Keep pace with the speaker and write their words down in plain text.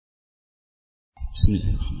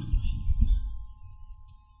Bismillahirrahmanirrahim.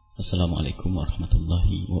 Assalamualaikum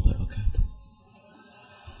warahmatullahi wabarakatuh.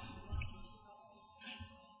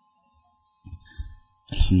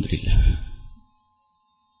 Alhamdulillah.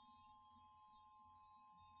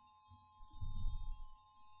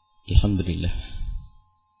 Alhamdulillah.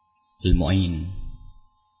 Al-Mu'in,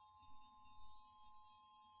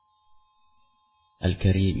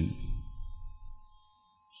 Al-Karim,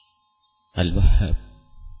 Al-Wahhab,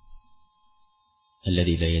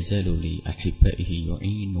 alladzi la yazalu li ahibbaihi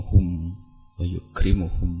yu'inuhum wa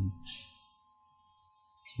yukrimuhum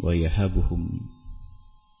wa yahabuhum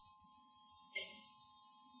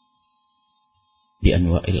bi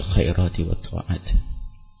anwa'il khairati wat ta'at.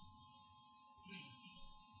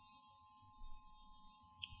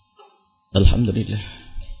 Alhamdulillah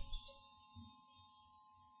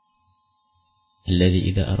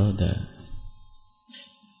alladzi idza arada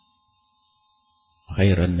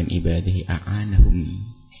khairan min ibadihi a'anahum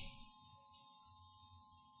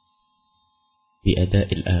bi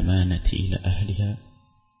ada'il amanati ila ahliha.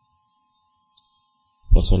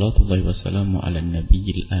 Wa salatullahi wa salamu ala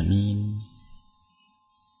nabiyil amin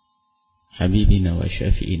habibina wa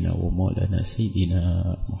syafi'ina wa maulana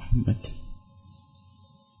sayyidina Muhammad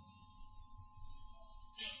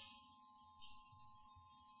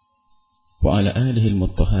wa ala alihi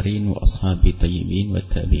al-mutahharin wa ashabi tayyibin wa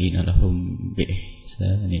tabi'ina lahum bi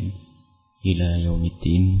ihsanin ila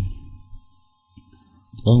yaumiddin.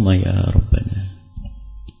 Allahumma ya Rabbana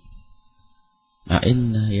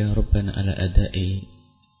a'inna ya Rabbana ala ada'i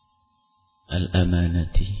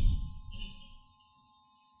al-amanati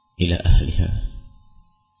ila ahliha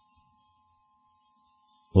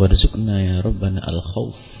warzuqna ya Rabbana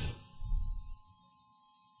al-khawf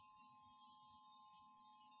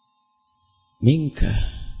minka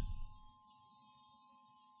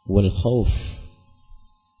wal khawf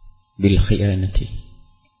bil khiyanati.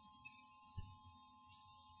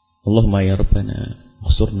 Allahumma ya Rabbana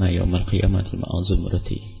ukhsurna yawmal qiyamati ma'a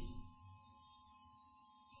zumrati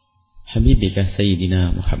habibika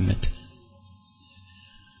sayyidina Muhammad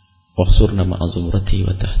ukhsurna ma'a zumrati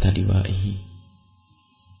wa tahta liwa'ihi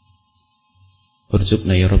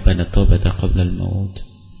warzuqna ya Rabbana tawbata qabla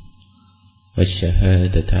al-maut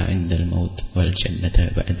والشهادة عند الموت والجنة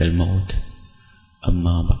بعد الموت.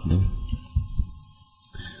 أما بعد.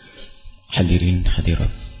 Hadirin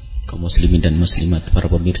hadirat, kaum muslimin dan muslimat,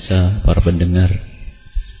 para pemirsa, para pendengar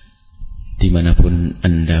dimanapun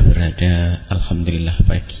Anda berada, alhamdulillah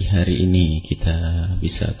pagi hari ini kita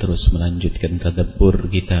bisa terus melanjutkan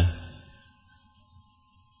tadabbur kita,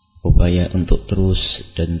 upaya untuk terus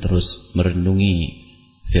dan terus merenungi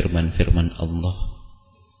firman-firman Allah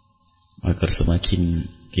agar semakin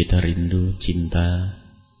kita rindu, cinta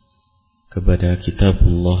kepada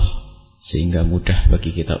kitabullah, sehingga mudah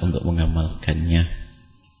bagi kita untuk mengamalkannya.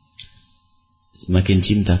 Semakin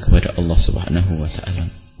cinta kepada Allah subhanahu wa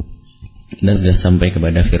ta'ala. Dan sudah sampai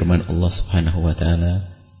kepada firman Allah subhanahu wa ta'ala.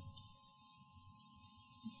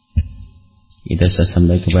 Kita sudah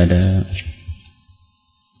sampai kepada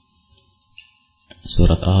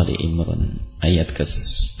surat Ali Imron ayat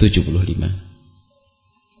ke-75.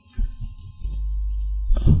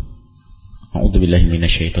 A'udzu billahi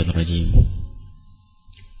minasyaitonir rajim.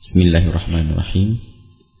 Bismillahirrahmanirrahim.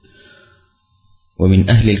 Wa min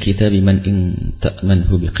ahli alkitabi man in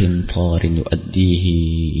ta'manhu biqintarin yu'addihi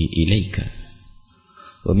ilayka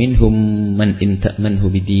wa minhum man in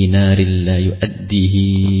ta'manhu bidinarin la yu'addihi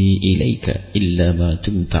ilayka illa ma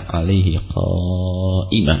tumta alayhi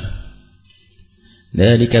qa'ima.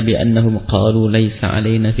 ذلك بأنهم قالوا ليس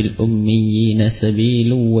علينا في الأميين سبيل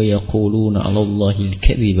ويقولون على الله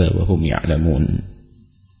الكذب وهم يعلمون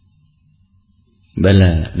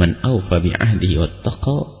بلى من أوفى بعهده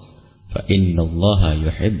واتقى فإن الله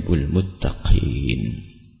يحب المتقين.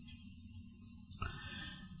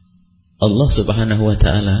 Allah subhanahu wa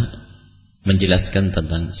ta'ala menjelaskan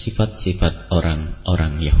tentang sifat-sifat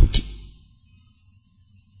orang-orang Yahudi.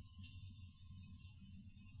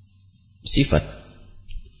 Sifat.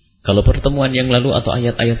 Kalau pertemuan yang lalu atau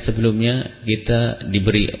ayat-ayat sebelumnya kita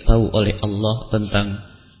diberi tahu oleh Allah tentang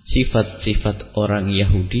sifat-sifat orang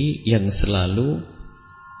Yahudi yang selalu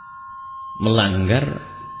melanggar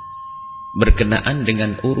berkenaan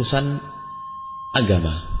dengan urusan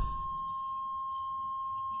agama.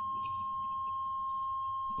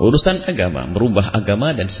 Urusan agama, merubah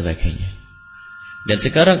agama dan sebagainya. Dan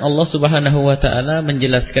sekarang Allah subhanahu wa ta'ala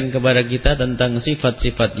menjelaskan kepada kita tentang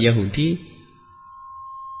sifat-sifat Yahudi,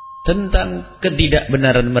 tentang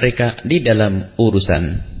ketidakbenaran mereka di dalam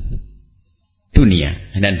urusan dunia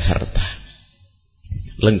dan harta.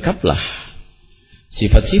 Lengkaplah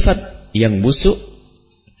sifat-sifat yang busuk,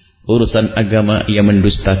 urusan agama ia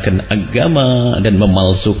mendustakan agama dan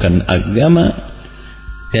memalsukan agama.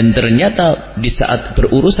 Dan ternyata di saat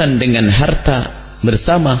berurusan dengan harta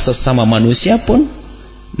bersama sesama manusia pun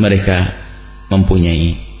mereka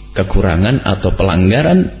mempunyai kekurangan atau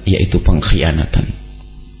pelanggaran, yaitu pengkhianatan.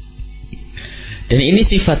 Dan ini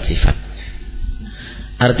sifat-sifat.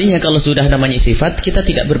 Artinya kalau sudah namanya sifat, kita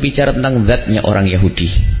tidak berbicara tentang zatnya orang Yahudi,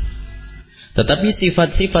 tetapi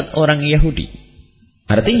sifat-sifat orang Yahudi.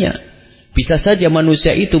 Artinya bisa saja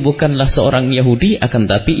manusia itu bukanlah seorang Yahudi, akan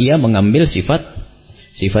tapi ia mengambil sifat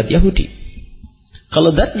Yahudi.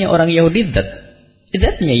 Kalau zatnya orang Yahudi,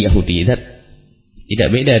 zatnya Yahudi, zat. Tidak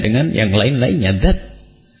beda dengan yang lain-lainnya, zat.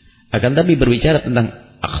 Akan tapi berbicara tentang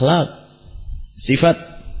akhlak,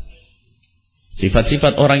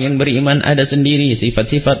 sifat-sifat orang yang beriman ada sendiri,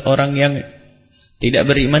 sifat-sifat orang yang tidak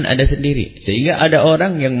beriman ada sendiri. Sehingga ada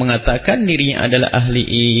orang yang mengatakan dirinya adalah ahli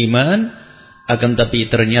iman, akan tapi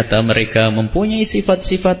ternyata mereka mempunyai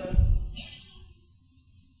sifat-sifat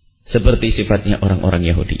seperti sifatnya orang-orang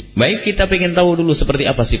Yahudi. Baik, kita ingin tahu dulu seperti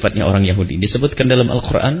apa sifatnya orang Yahudi. Disebutkan dalam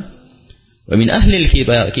Al-Quran, wa min ahlil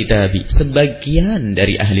kitabi, sebagian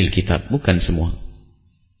dari ahli kitab, bukan semua.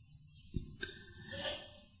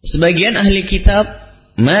 Sebagian ahli kitab,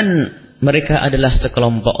 mereka adalah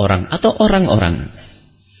sekelompok orang atau orang-orang.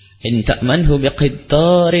 In ta'manhu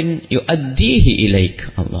biqintarin yu'addihi ilaik.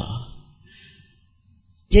 Allah.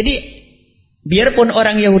 Jadi biarpun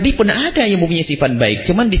orang Yahudi pun ada yang mempunyai sifat baik,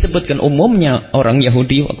 cuman disebutkan umumnya orang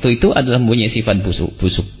Yahudi waktu itu adalah mempunyai sifat busuk.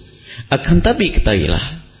 Akan tapi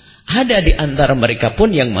ketahuilah, ada di antara mereka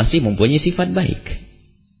pun yang masih mempunyai sifat baik.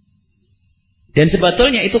 Dan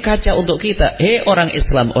sebetulnya itu kaca untuk kita. Orang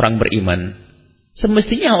Islam, orang beriman,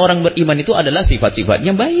 semestinya orang beriman itu adalah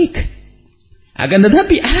sifat-sifatnya baik. Akan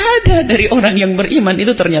tetapi ada dari orang yang beriman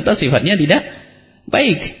itu ternyata sifatnya tidak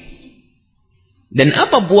baik. Dan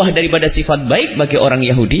apa buah daripada sifat baik bagi orang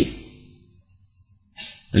Yahudi?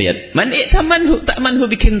 Lihat, man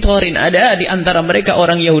ta'manhu bikintorin. Ada di antara mereka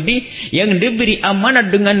orang Yahudi yang diberi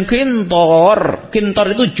amanat dengan kintor.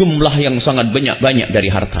 Kintor itu jumlah yang sangat banyak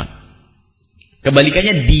dari harta.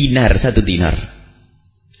 Kebalikannya dinar, 1 dinar.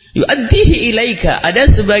 Yu'addihi ilaika.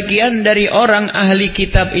 Ada sebagian dari orang ahli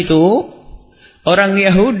kitab itu, orang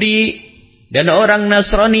Yahudi dan orang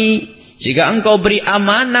Nasrani, jika engkau beri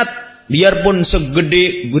amanat, biarpun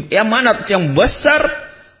segede amanat yang besar,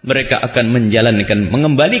 mereka akan menjalankan,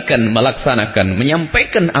 mengembalikan, melaksanakan,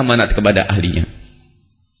 menyampaikan amanat kepada ahlinya.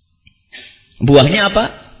 Buahnya apa?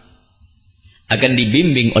 Akan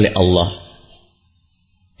dibimbing oleh Allah,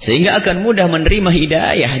 sehingga akan mudah menerima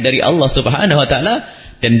hidayah dari Allah Subhanahu wa taala.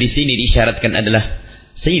 Dan di sini disyaratkan adalah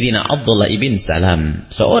Sayyidina Abdullah ibn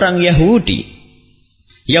Salam, seorang Yahudi.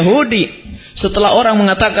 Setelah orang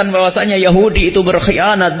mengatakan bahwasanya Yahudi itu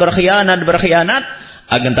berkhianat,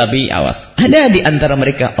 akan tapi awas, ada di antara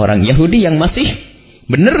mereka orang Yahudi yang masih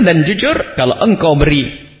benar dan jujur. Kalau engkau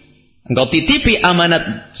titipi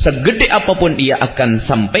amanat segede apapun, dia akan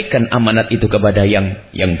sampaikan amanat itu kepada yang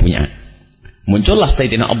punya. Muncullah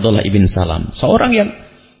Sayyidina Abdullah ibn Salam, seorang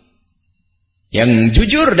yang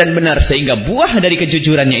jujur dan benar, sehingga buah dari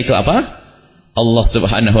kejujurannya itu apa? Allah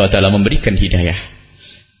Subhanahu wa taala memberikan hidayah.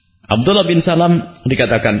 Abdullah bin Salam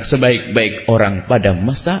dikatakan sebaik-baik orang pada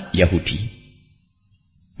masa Yahudi,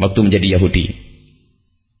 waktu menjadi Yahudi.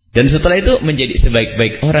 Dan setelah itu menjadi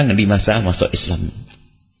sebaik-baik orang di masa masuk Islam.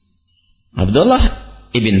 Abdullah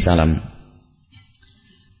ibn Salam.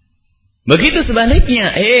 Begitu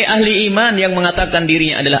sebaliknya, ahli iman yang mengatakan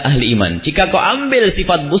dirinya adalah ahli iman, jika kau ambil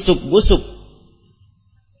sifat busuk,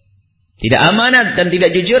 tidak amanat dan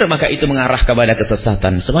tidak jujur, maka itu mengarah kepada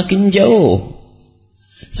kesesatan. Semakin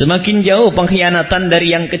jauh pengkhianatan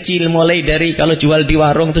dari yang kecil, mulai dari kalau jual di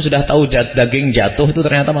warung itu sudah tahu daging jatuh, itu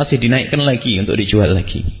ternyata masih dinaikkan lagi untuk dijual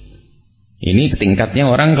lagi. Ini tingkatnya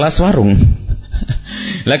orang kelas warung.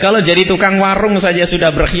 Lah kalau jadi tukang warung saja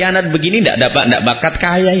sudah berkhianat begini, tidak bakat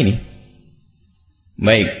kaya ini.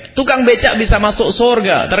 Baik, tukang becak bisa masuk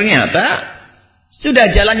surga, ternyata sudah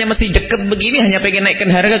jalannya mesti dekat begini, hanya pengen naikkan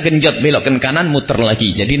harga, genjot belokkan kanan, muter lagi,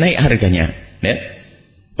 jadi naik harganya. Ya.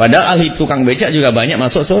 Padahal ahli tukang becak juga banyak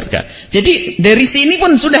masuk surga. Jadi dari sini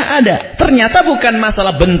pun sudah ada. Ternyata bukan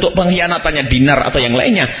masalah bentuk pengkhianatannya dinar atau yang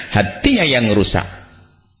lainnya, hatinya yang rusak.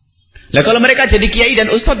 Lah kalau mereka jadi kiai dan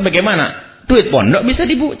ustadz bagaimana? Duit pondok bisa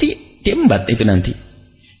diembat itu nanti.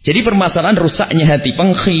 Jadi permasalahan rusaknya hati,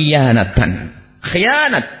 pengkhianatan.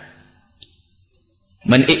 Khianat.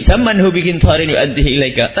 Man i'tamanhu biqintarin yu'addihi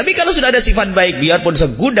ilaika. Tapi kalau sudah ada sifat baik, biarpun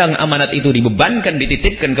segudang amanat itu dibebankan,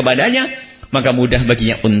 dititipkan kepadanya, maka mudah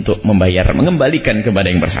baginya untuk membayar, mengembalikan kepada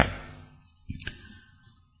yang berhak.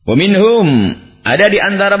 Wa minhum, ada di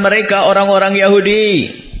antara mereka orang-orang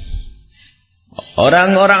Yahudi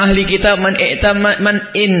Orang-orang ahli kitab man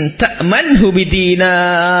in ta'manhu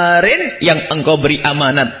bidinarin, yang engkau beri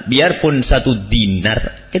amanat biarpun 1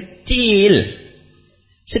 dinar kecil.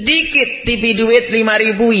 Sedikit TV duit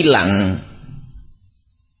 5.000 hilang.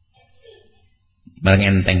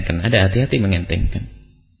 Mengentengkan, ada hati-hati mengentengkan.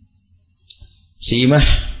 Si Imah,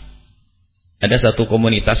 ada satu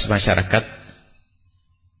komunitas masyarakat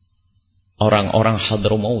orang-orang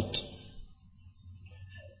Hadramaut.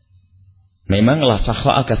 Memang la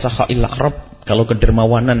sakha'a ka sakha'il Arab. Kalau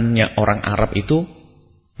kedermawanannya orang Arab itu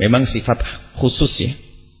memang sifat khusus ya.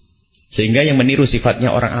 Sehingga yang meniru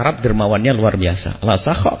sifatnya orang Arab dermawannya luar biasa. La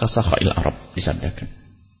sakha'a ka sakha'il Arab disabdakan.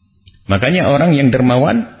 Makanya orang yang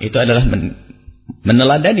dermawan itu adalah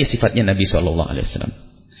meneladani sifatnya Nabi SAW.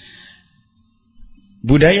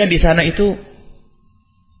 Budaya di sana itu,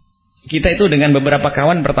 kita itu dengan beberapa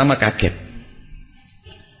kawan pertama kaget.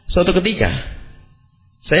 Suatu ketika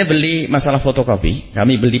saya beli masalah fotokopi,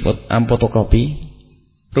 kami beli fotokopi,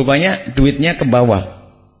 rupanya duitnya ke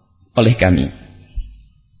bawah oleh kami.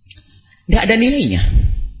 Tidak ada nilainya.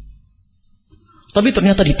 Tapi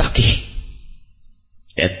ternyata ditagih.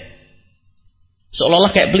 Ya.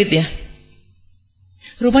 Seolah-olah kayak pelit ya.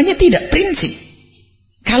 Rupanya tidak, prinsip.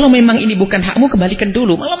 Kalau memang ini bukan hakmu, kembalikan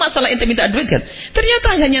dulu. Malah masalah ente minta duit kan.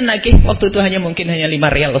 Ternyata hanya nagih, waktu itu mungkin hanya 5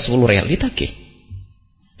 rial atau 10 rial, ditagih.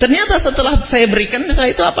 Ternyata setelah saya berikan, setelah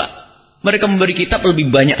itu apa? Mereka memberi kitab lebih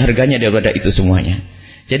banyak harganya daripada itu semuanya.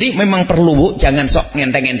 Jadi memang perlu, Bu, jangan sok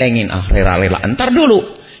ngenteng-ngentengin. Rela-rela. Entar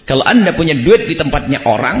dulu. Kalau Anda punya duit di tempatnya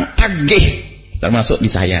orang, tagih. Termasuk di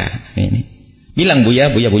saya. Ini. Bilang, Buya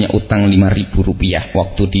punya utang 5.000 rupiah.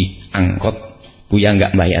 Waktu diangkut, Buya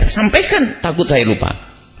nggak bayar. Sampaikan, takut saya lupa.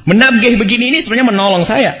 Menagih begini ini sebenarnya menolong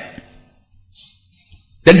saya.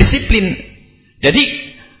 Dan disiplin. Jadi,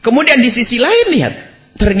 kemudian di sisi lain lihat.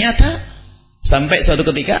 Ternyata sampai suatu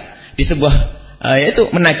ketika di sebuah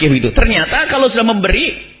yaitu menagih itu, ternyata kalau sudah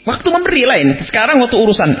memberi, waktu memberi lain. Sekarang waktu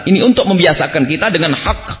urusan ini untuk membiasakan kita dengan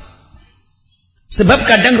hak. Sebab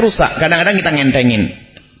kadang rusak, kadang-kadang kita ngentengin.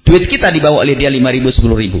 Duit kita dibawa oleh dia 5.000,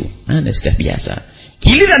 10.000. Sudah biasa.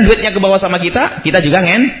 Giliran duitnya ke bawah sama kita juga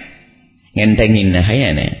ngentengin.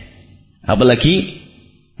 Apalagi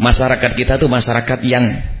masyarakat kita tuh masyarakat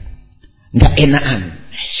yang nggak enakan.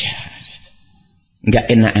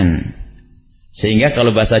 Nggak enakan. Sehingga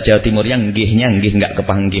kalau bahasa Jawa Timur yang nggihnya nggih nggak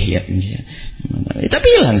kepanggih ya. Tapi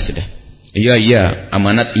hilang sudah. Iya,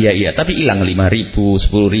 amanat iya, tapi hilang 5.000,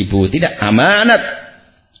 10.000, tidak amanat.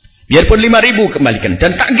 Biarpun 5.000 kembalikan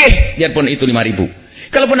dan tagih biarpun itu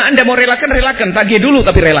 5.000. Kalaupun Anda mau relakan, tagih dulu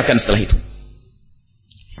tapi relakan setelah itu.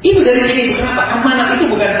 Itu dari sini kenapa amanat itu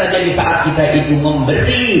bukan saja di saat kita itu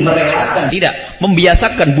memberi, merelakan, tidak,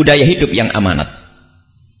 membiasakan budaya hidup yang amanat.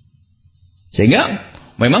 Sehingga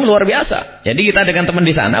memang luar biasa. Jadi kita dengan teman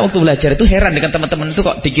di sana waktu belajar itu heran dengan teman-teman itu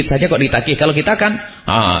kok dikit saja kok ditagih. Kalau kita kan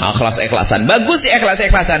ikhlas-ikhlasan. Bagus sih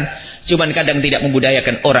ikhlas-ikhlasan. Cuman kadang tidak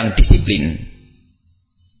membudayakan orang disiplin.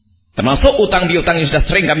 Termasuk utang piutang yang sudah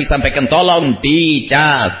sering kami sampaikan, tolong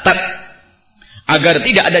dicatat agar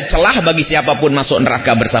tidak ada celah bagi siapapun masuk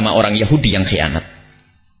neraka bersama orang Yahudi yang khianat.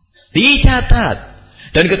 Dicatat.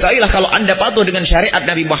 Dan ketahuilah kalau Anda patuh dengan syariat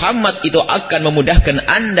Nabi Muhammad, itu akan memudahkan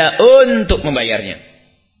Anda untuk membayarnya.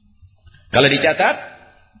 Kalau dicatat,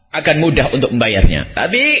 akan mudah untuk membayarnya.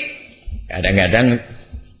 Tapi kadang-kadang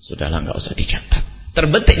sudahlah, nggak usah dicatat.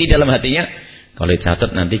 Terbetik di dalam hatinya, kalau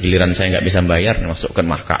dicatat nanti giliran saya nggak bisa bayar, masukkan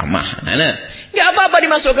mahkamah. Nggak apa-apa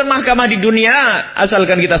dimasukkan mahkamah di dunia,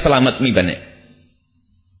 asalkan kita selamat mibannya.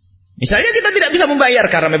 Misalnya kita tidak bisa membayar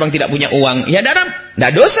karena memang tidak punya uang, ya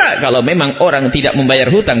tidak dosa kalau memang orang tidak membayar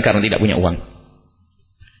hutang karena tidak punya uang.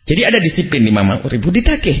 Jadi ada disiplin 5.000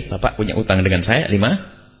 ditagih. Bapak punya utang dengan saya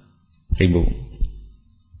 5.000.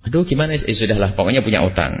 Aduh gimana? Sudahlah, pokoknya punya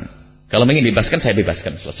utang. Kalau ingin bebaskan, saya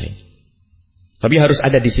bebaskan, selesai. Tapi harus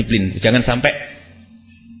ada disiplin. Jangan sampai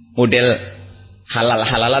model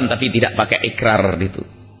halal-halalan tapi tidak pakai ikrar gitu.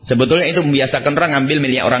 Sebetulnya itu membiasakan orang ngambil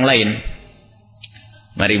milik orang lain.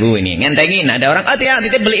 5.000 ini ngentengin, ada orang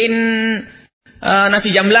titip beliin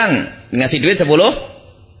nasi jamblang, ngasih duit 10.000,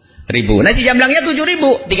 nasi jamblangnya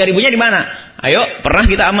 7.000, 3.000-nya di mana? Ayo, pernah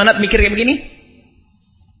kita amanat mikir kayak begini?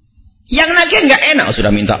 Yang nagih nggak enak,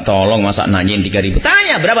 sudah minta tolong masa nanyain 3.000,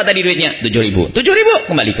 tanya berapa tadi duitnya? 7.000,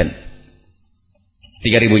 7.000 kembalikan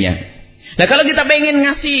 3.000-nya. Nah kalau kita pengen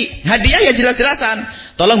ngasih hadiah ya jelas-jelasan,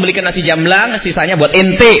 tolong belikan nasi jamblang, sisanya buat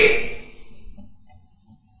ente.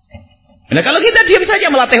 Nah kalau kita diam saja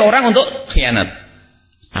melatih orang untuk khianat,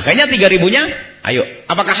 akhirnya 3.000-nya, ayo,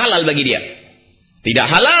 apakah halal bagi dia? Tidak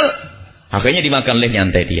halal, akhirnya dimakan oleh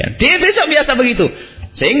nyantai dia. Dia besok biasa begitu,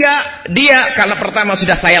 sehingga dia karena pertama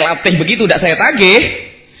sudah saya latih begitu, tidak saya tagih,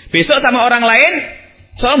 Besok sama orang lain,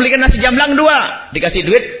 soal belikan nasi jamblang 2, dikasih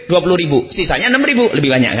duit 20.000, sisanya 6.000,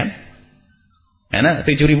 lebih banyak kan? Karena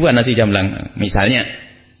 7.000-an nasi jamblang, misalnya.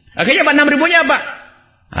 Akhirnya 6.000-nya apa?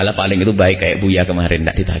 Alah paling itu baik kayak Buya kemarin,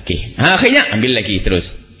 tidak ditagih. Akhirnya ambil lagi terus.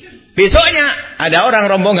 Besoknya ada orang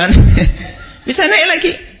rombongan, bisa naik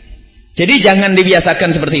lagi. Jadi jangan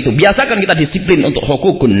dibiasakan seperti itu. Biasakan kita disiplin untuk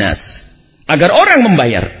hukukun nas. Agar orang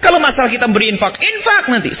membayar. Kalau masalah kita beri infak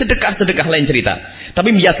nanti. Sedekah lain cerita.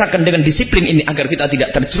 Tapi biasakan dengan disiplin ini agar kita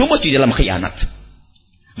tidak terjerumus di dalam khianat.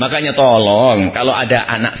 Makanya tolong, kalau ada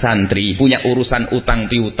anak santri punya urusan utang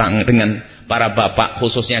piutang dengan para bapak,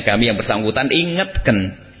 khususnya kami yang bersangkutan,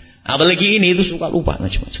 ingatkan. Apalagi ini itu suka lupa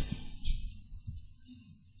macam-macam.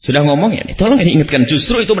 Sudah ngomong ya, tolong ingatkan.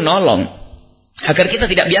 Justru itu menolong. Agar kita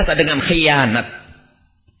tidak biasa dengan khianat.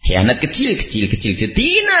 Khianat kecil.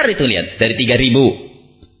 Dinar itu lihat. Dari 3.000.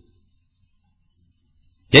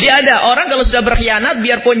 Jadi ada orang kalau sudah berkhianat,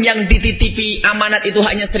 biarpun yang dititipi amanat itu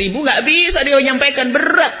hanya 1.000, nggak bisa dia menyampaikan,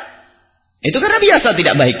 berat. Itu karena biasa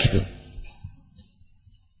tidak baik itu.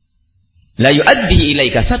 La yu'addi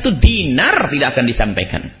ilaika. 1 dinar tidak akan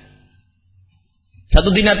disampaikan. 1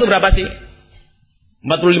 dinar itu berapa sih?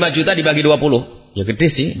 45 juta dibagi 20. Ya gede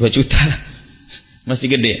sih, 2 juta. Masih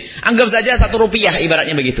gede. Anggap saja 1 rupiah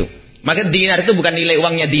ibaratnya begitu. Maka dinar itu bukan nilai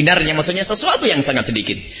uangnya dinarnya, maksudnya sesuatu yang sangat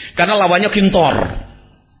sedikit. Karena lawannya kintor.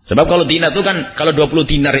 Sebab kalau dinar itu kan, kalau 20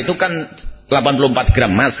 dinar itu kan 84 gram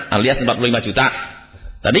emas, alias 45 juta.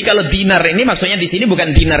 Tapi kalau dinar ini maksudnya di sini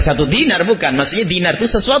bukan dinar 1 dinar, bukan. Maksudnya dinar itu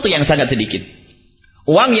sesuatu yang sangat sedikit.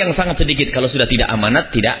 Uang yang sangat sedikit kalau sudah tidak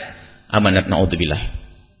amanat naudzubillah.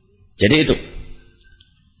 Jadi itu.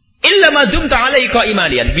 Illa ma dumta alaihi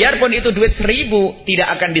qa'iman. Biarpun itu duit 1.000 tidak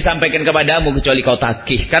akan disampaikan kepadamu kecuali kau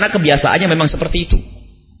tagih, karena kebiasaannya memang seperti itu.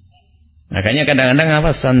 Makanya kadang-kadang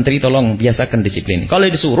santri tolong biasakan disiplin. Kalau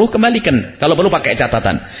disuruh kembalikan, kalau perlu pakai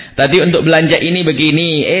catatan. Tadi untuk belanja ini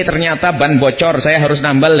begini, ternyata ban bocor, saya harus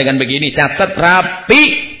nambal dengan begini, catat rapi.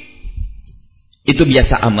 Itu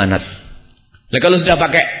biasa amanat. Nah, kalau sudah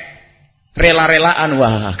pakai rela-relaan,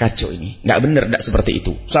 wah kacau ini. Nggak benar, nggak seperti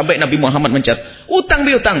itu. Sampai Nabi Muhammad mencatat, utang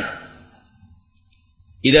piutang.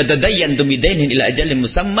 Idza tadayyantum bidainin ila ajalin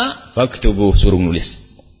musamma faktubuh, suruh nulis.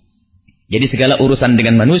 Jadi segala urusan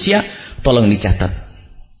dengan manusia tolong dicatat.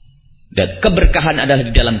 Dan keberkahan adalah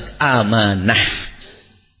di dalam amanah.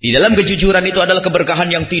 Di dalam kejujuran itu adalah keberkahan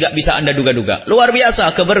yang tidak bisa Anda duga-duga. Luar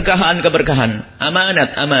biasa keberkahan.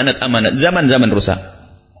 Amanat. Zaman-zaman rusak.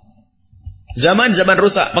 Zaman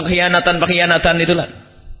rusak, pengkhianatan itulah.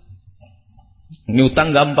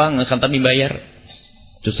 Ngutang gampang, akan tapi bayar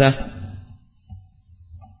susah.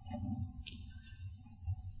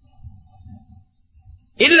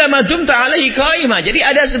 Illa ma dumta alaihi qaimah. Jadi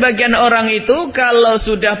ada sebagian orang itu kalau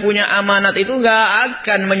sudah punya amanat itu enggak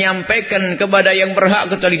akan menyampaikan kepada yang berhak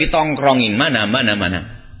kecuali ditongkrongin. Mana.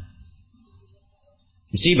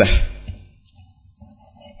 Musibah.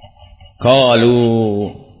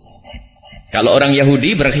 Kalau orang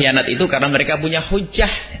Yahudi berkhianat itu karena mereka punya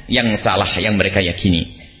hujah yang salah yang mereka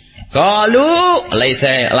yakini. Qalu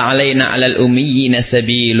laisa alaina 'alal ummiyina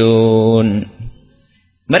sabilun.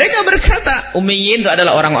 Mereka berkata, ummiyin itu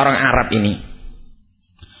adalah orang-orang Arab ini.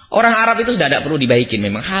 Orang Arab itu sudah tidak perlu dibaikin,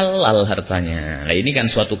 memang halal hartanya. Nah, ini kan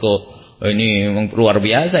suatu ini luar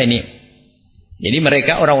biasa ini. Jadi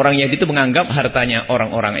mereka orang-orang Yahudi itu menganggap hartanya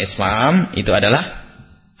orang-orang Islam itu adalah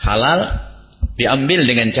halal, diambil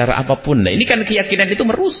dengan cara apapun. Nah, ini kan keyakinan itu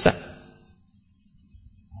merusak.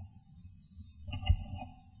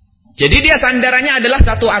 Jadi dia sandarannya adalah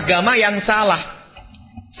satu agama yang salah.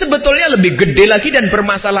 Sebetulnya lebih gede lagi dan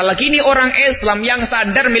bermasalah lagi, ini orang Islam yang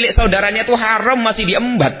sadar milik saudaranya itu haram masih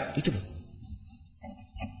diembat. Itu.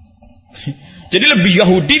 Jadi lebih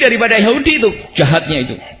Yahudi daripada Yahudi itu jahatnya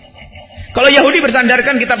itu. Kalau Yahudi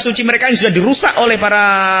bersandarkan kitab suci mereka yang sudah dirusak oleh para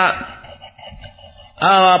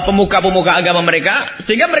pemuka-pemuka agama mereka,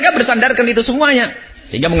 sehingga mereka bersandarkan itu semuanya,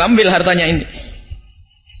 sehingga mengambil hartanya ini.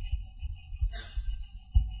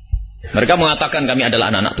 Mereka mengatakan kami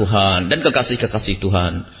adalah anak-anak Tuhan dan kekasih-kekasih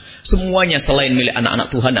Tuhan. Semuanya selain milik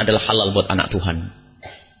anak-anak Tuhan adalah halal buat anak Tuhan.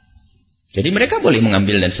 Jadi mereka boleh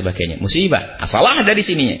mengambil dan sebagainya. Musibah. Salah dari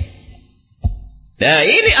sininya. Nah,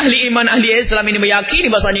 ini ahli iman, ahli Islam ini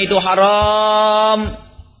meyakini bahasanya itu haram.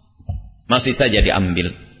 Masih saja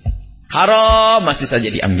diambil. Haram masih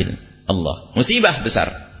saja diambil. Allah. Musibah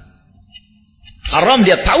besar. Haram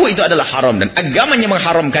dia tahu itu adalah haram dan agamanya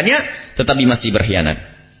mengharamkannya, tetapi masih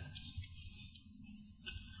berkhianat.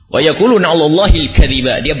 Wa yaquluna 'alallahi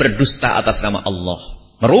al-kadhiba, dia berdusta atas nama Allah,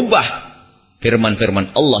 merubah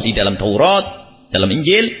firman-firman Allah di dalam Taurat, dalam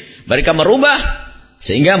Injil, mereka merubah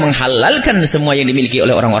Sehingga menghalalkan semua yang dimiliki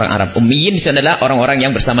oleh orang-orang Arab. Ummiyin di sana adalah orang-orang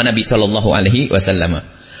yang bersama Nabi sallallahu alaihi wasallam.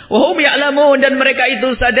 Wa hum ya'lamun, dan mereka itu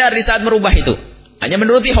sadar di saat merubah itu. Hanya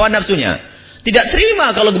menuruti hawa nafsunya. Tidak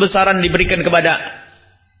terima kalau kebesaran diberikan kepada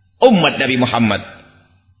umat Nabi Muhammad.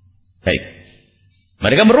 Baik.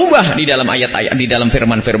 Mereka merubah di dalam ayat-ayat, di dalam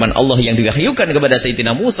firman-firman Allah yang diwahyukan kepada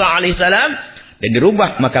Sayyidina Musa alaihissalam, dan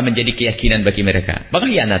dirubah, maka menjadi keyakinan bagi mereka.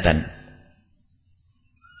 Pengkhianatan.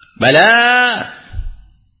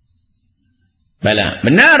 Bala,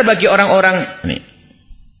 benar bagi orang-orang ini.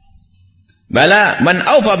 Bala, man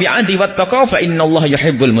awfa bi'ahdi wattaqa fa innallaha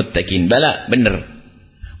yuhibbul muttaqin. Bala, benar.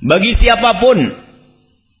 Bagi siapapun,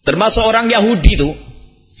 termasuk orang Yahudi itu,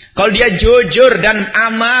 kalau dia jujur dan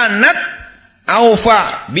amanat,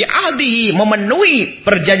 awfa bi'ahdihi, memenuhi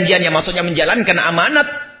perjanjiannya, maksudnya menjalankan amanat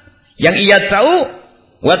yang ia tahu,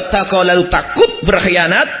 wattaqa, lalu takut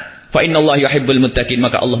berkhianat, fa innallaha yuhibbul muttaqin,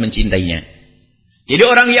 maka Allah mencintainya. Jadi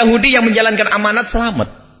orang Yahudi yang menjalankan amanat selamat.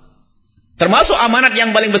 Termasuk amanat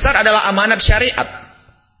yang paling besar adalah amanat syariat.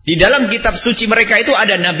 Di dalam kitab suci mereka itu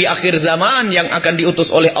ada Nabi akhir zaman yang akan diutus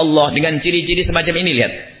oleh Allah dengan ciri-ciri semacam ini,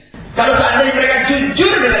 lihat. Kalau seandainya mereka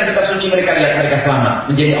jujur dengan kitab suci mereka, lihat, mereka selamat,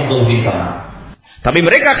 menjadi Abdul bin Salam. Tapi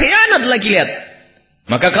mereka khianat lagi, lihat.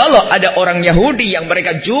 Maka kalau ada orang Yahudi yang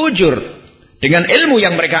mereka jujur dengan ilmu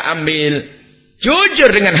yang mereka ambil, jujur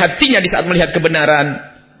dengan hatinya di saat melihat kebenaran,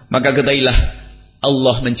 maka ketahuilah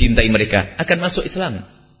Allah mencintai mereka, akan masuk Islam.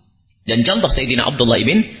 Dan contoh Sayyidina Abdullah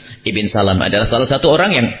ibn Salam adalah salah satu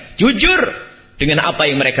orang yang jujur dengan apa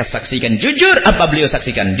yang mereka saksikan. Jujur apa beliau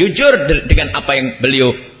saksikan. Jujur dengan apa yang beliau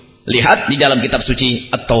lihat di dalam kitab suci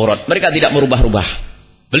At-Taurat. Mereka tidak merubah-rubah.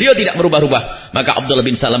 Beliau tidak merubah-rubah. Maka Abdullah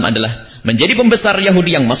bin Salam adalah menjadi pembesar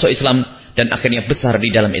Yahudi yang masuk Islam dan akhirnya besar di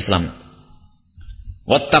dalam Islam.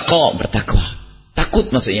 Wattaqa, bertakwa. Takut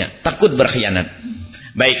maksudnya, takut berkhianat.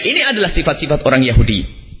 Baik, ini adalah sifat-sifat orang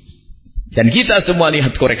Yahudi. Dan kita semua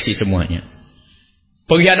lihat koreksi semuanya.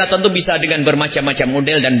 Pengkhianatan itu bisa dengan bermacam-macam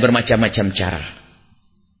model dan bermacam-macam cara.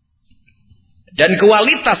 Dan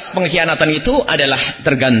kualitas pengkhianatan itu adalah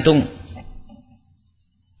tergantung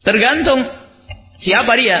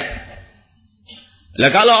siapa dia.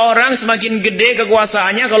 Lah kalau orang semakin gede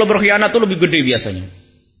kekuasaannya, kalau berkhianat itu lebih gede biasanya.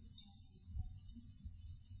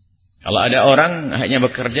 Kalau ada orang hanya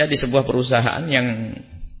bekerja di sebuah perusahaan yang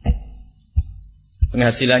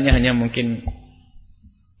penghasilannya hanya mungkin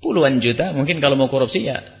puluhan juta, mungkin kalau mau korupsi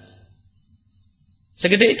ya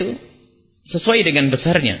segede itu, sesuai dengan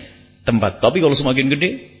besarnya tempat. Tapi kalau semakin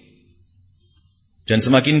gede dan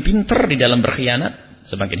semakin pintar di dalam berkhianat,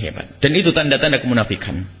 semakin hebat. Dan itu tanda-tanda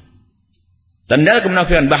kemunafikan. Tanda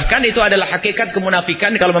kemunafikan, bahkan itu adalah hakikat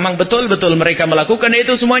kemunafikan kalau memang betul-betul mereka melakukan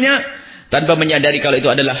itu semuanya tanpa menyadari kalau itu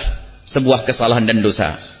adalah sebuah kesalahan dan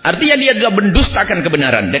dosa. Artinya dia adalah mendustakan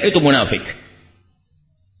kebenaran, dan itu munafik.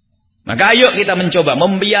 Maka ayo kita mencoba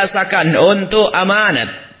membiasakan untuk amanat.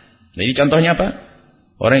 Jadi contohnya apa?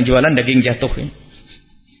 Orang yang jualan daging jatuh.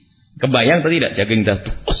 Kebayang atau tidak daging jatuh?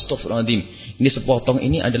 Astagfirullahaladzim. Ini sepotong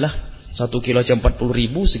ini adalah 1 kilo aja 40.000,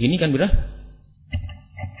 segini kan berapa?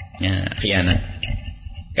 Ya, khianat.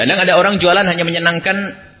 Kadang ada orang jualan hanya menyenangkan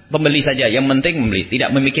pembeli saja, yang penting membeli, tidak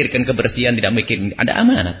memikirkan kebersihan, tidak memikirkan, ada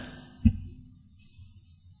amanat.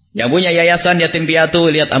 Yang punya yayasan yatim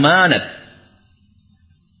piatu, lihat amanat.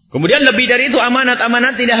 Kemudian lebih dari itu,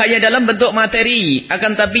 amanat-amanat tidak hanya dalam bentuk materi,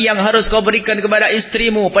 akan tapi yang harus kau berikan kepada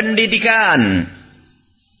istrimu, pendidikan.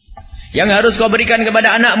 Yang harus kau berikan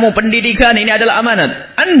kepada anakmu, pendidikan, ini adalah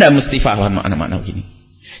amanat. Anda mesti paham anak-anak begini.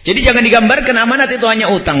 Jadi jangan digambarkan amanat itu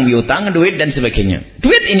hanya utang, piutang, duit dan sebagainya.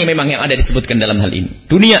 Duit ini memang yang ada disebutkan dalam hal ini.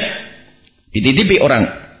 Dunia dititipi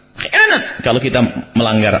orang, khianat kalau kita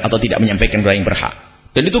melanggar atau tidak menyampaikan kepada yang berhak.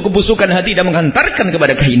 Dan itu kebusukan hati dan menghantarkan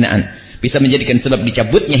kepada kehinaan. Bisa menjadikan sebab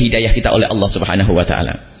dicabutnya hidayah kita oleh Allah Subhanahu wa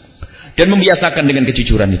ta'ala. Dan membiasakan dengan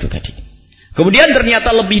kejujuran itu tadi. Kemudian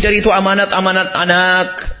ternyata lebih dari itu amanat-amanat anak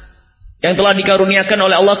yang telah dikaruniakan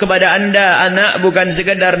oleh Allah kepada Anda. Anak bukan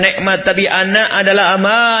sekadar nikmat, tapi anak adalah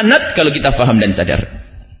amanat kalau kita faham dan sadar.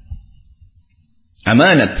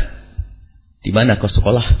 Amanat. Di mana kau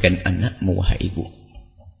sekolahkan anakmu, wahai ibu?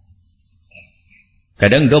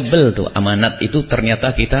 Kadang double tuh amanat itu,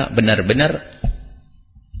 ternyata kita benar-benar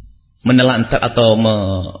menelantar atau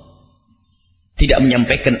tidak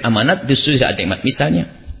menyampaikan amanat justru saat nikmat. Misalnya,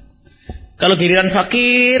 kalau giliran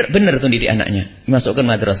fakir, benar tuh didik anaknya, masukkan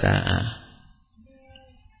madrasah,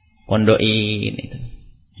 pondokin itu.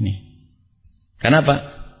 Ini.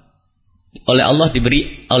 Kenapa? Oleh Allah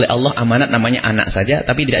diberi oleh Allah amanat namanya anak saja,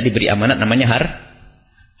 tapi tidak diberi amanat namanya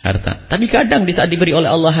harta. Tapi kadang di saat diberi oleh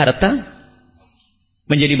Allah harta,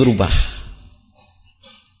 menjadi berubah.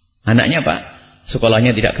 Anaknya Pak,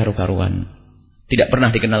 sekolahnya tidak karu-karuan. tidak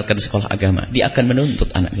pernah dikenalkan sekolah agama, dia akan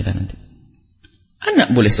menuntut anak kita nanti.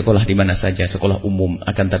 Anak boleh sekolah di mana saja, sekolah umum,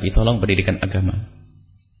 akan tapi tolong pendidikan agama.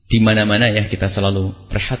 Di mana-mana ya kita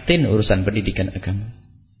selalu prihatin urusan pendidikan agama.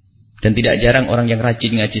 Dan tidak jarang orang yang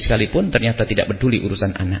rajin ngaji sekalipun ternyata tidak peduli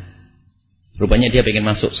urusan anak. Rupanya dia pengen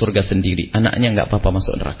masuk surga sendiri, anaknya nggak apa-apa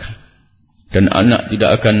masuk neraka. Dan anak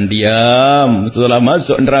tidak akan diam, setelah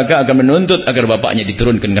masuk neraka akan menuntut agar bapaknya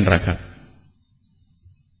diturunkan ke neraka.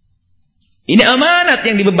 Ini amanat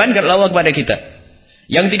yang dibebankan Allah kepada kita.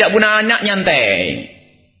 Yang tidak punya anak nyantai.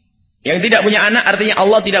 Yang tidak punya anak artinya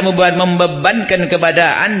Allah tidak membebankan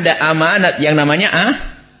kepada Anda amanat yang namanya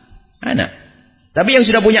anak. Tapi yang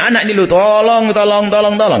sudah punya anak dulu, tolong.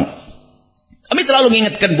 Kami selalu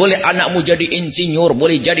mengingatkan, boleh anakmu jadi insinyur,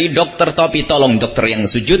 boleh jadi dokter, tapi tolong dokter yang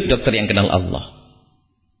sujud, dokter yang kenal Allah.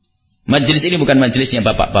 Majelis ini bukan majelisnya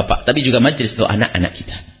bapak-bapak, tapi juga majelis untuk anak-anak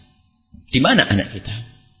kita. Di mana anak kita?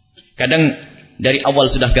 Kadang dari awal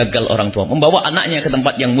sudah gagal orang tua, membawa anaknya ke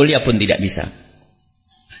tempat yang mulia pun tidak bisa.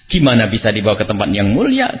 Gimana bisa dibawa ke tempat yang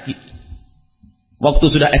mulia? Waktu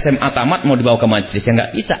sudah SMA tamat mau dibawa ke majelis, ya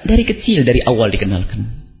nggak bisa. Dari kecil, dari awal dikenalkan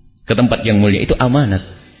ke tempat yang mulia, itu amanat.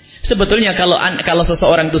 Sebetulnya kalau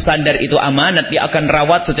seseorang itu sadar itu amanat, dia akan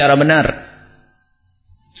rawat secara benar.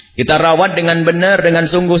 Kita rawat dengan benar, dengan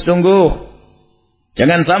sungguh-sungguh.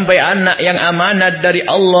 Jangan sampai anak yang amanat dari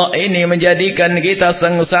Allah ini menjadikan kita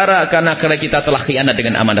sengsara karena kita telah khianat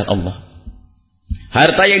dengan amanat Allah.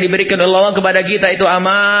 Harta yang diberikan Allah kepada kita itu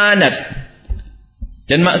amanat.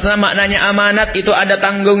 Dan maknanya amanat itu ada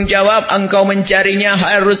tanggung jawab. Engkau mencarinya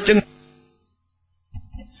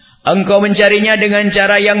dengan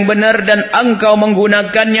cara yang benar, dan engkau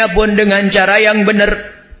menggunakannya pun dengan cara yang benar.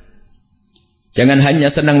 Jangan hanya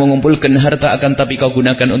senang mengumpulkan harta, akan tapi kau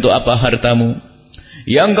gunakan untuk apa hartamu?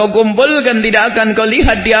 Yang kau kumpulkan tidak akan kau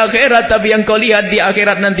lihat di akhirat, tapi yang kau lihat di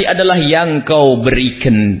akhirat nanti adalah yang kau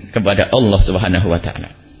berikan kepada Allah Subhanahu wa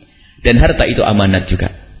taala. Dan harta itu amanat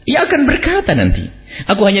juga. Ia akan berkata nanti,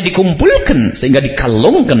 aku hanya dikumpulkan sehingga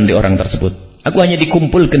dikalungkan di orang tersebut. Aku hanya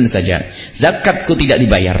dikumpulkan saja. Zakatku tidak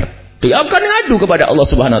dibayar. Dia akan ngadu kepada Allah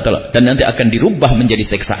Subhanahu wa taala dan nanti akan dirubah menjadi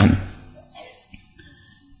siksaan.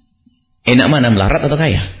 Enak mana, melarat atau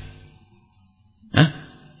kaya?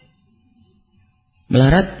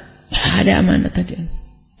 Melarat? Ada amanat tadi.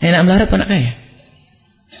 Enak melarat atau kaya?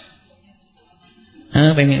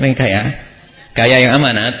 Pengen kaya? Kaya yang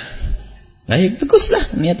amanat? Baik,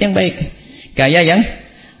 baguslah, niat yang baik. Kaya yang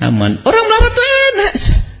aman. Orang melarat tuh enak.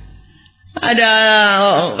 Ada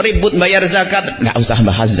ribut bayar zakat, nggak usah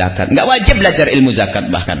bahas zakat, nggak wajib belajar ilmu zakat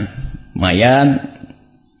bahkan. Lumayan.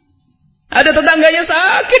 Ada tetangganya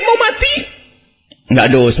sakit mau mati,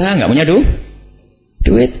 nggak dosa, nggak punya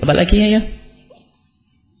duit, apalagi ya?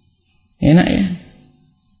 Enak ya?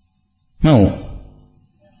 Mau?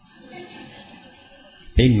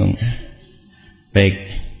 Bingung. Baik.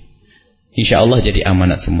 Insya Allah jadi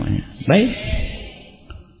amanat semuanya. Baik.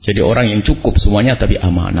 Jadi orang yang cukup semuanya tapi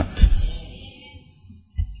amanat.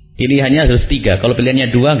 Pilihannya harus 3. Kalau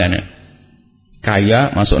pilihannya 2 kan?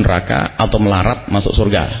 Kaya masuk neraka atau melarat masuk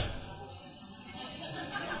surga.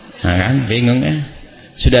 Nah kan, bingung ya.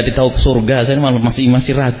 Sudah ditahu surga, saya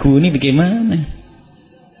masih ragu ini bagaimana?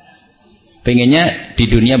 Pengennya di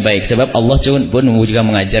dunia baik, sebab Allah pun juga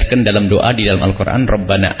mengajarkan dalam doa di dalam Al-Quran,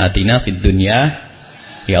 Rabbana atina fid dunya,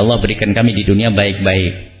 ya Allah berikan kami di dunia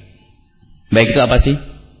baik-baik. Baik itu apa sih?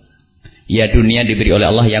 Ya dunia diberi oleh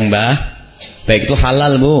Allah yang baik itu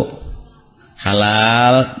halal, Bu.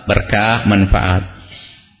 Halal, berkah, manfaat.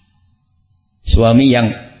 Suami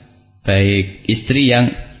yang baik, istri yang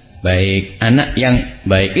baik, anak yang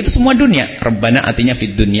baik, itu semua dunia. Rabbana atina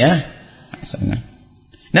fid dunya hasanah.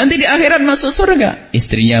 Nanti di akhirat masuk surga,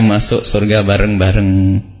 istrinya masuk surga bareng-bareng,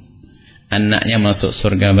 anaknya masuk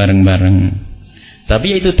surga bareng-bareng.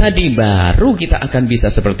 Tapi itu tadi, baru kita akan bisa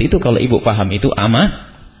seperti itu kalau ibu paham itu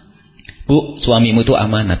Bu, suamimu itu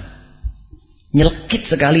amanat. Nyelkit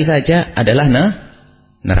sekali saja adalah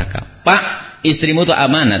neraka. Pak, istrimu itu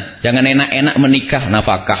amanat. Jangan enak-enak menikah,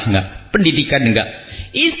 nafkah enggak, pendidikan enggak.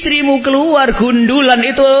 Istrimu keluar gundulan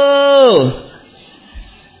itu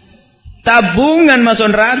tabungan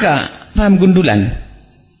masuk neraka. Paham gundulan?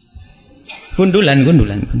 Gundulan.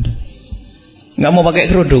 Nggak mau pakai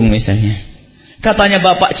kerudung misalnya. Katanya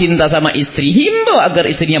bapak cinta sama istri, himbau agar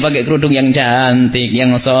istrinya pakai kerudung yang cantik, yang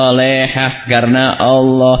solehah, karena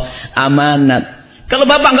Allah, amanat. Kalau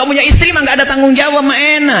bapak nggak punya istri mah nggak ada tanggung jawab, mah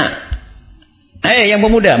enak. Yang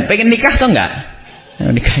pemuda, pengen nikah atau enggak?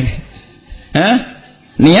 Nikah.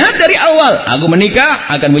 Niat dari awal, aku menikah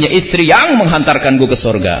akan punya istri yang menghantarkanku ke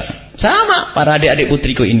surga. Sama para adik-adik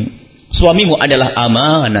putriku ini. Suamimu adalah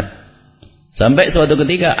amanat. Sampai suatu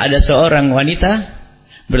ketika ada seorang wanita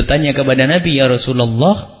bertanya kepada Nabi, ya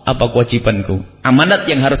Rasulullah, apa kewajibanku? Amanat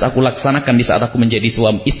yang harus aku laksanakan di saat aku menjadi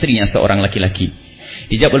suami istrinya seorang laki-laki.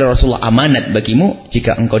 Dijawab oleh Rasulullah, amanat bagimu,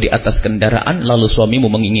 jika engkau di atas kendaraan lalu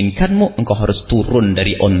suamimu menginginkanmu, engkau harus turun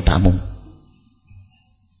dari ontamu.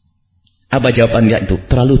 Apa jawabannya itu?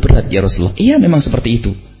 Terlalu berat ya Rasulullah. Iya, memang seperti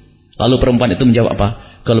itu. Lalu perempuan itu menjawab apa?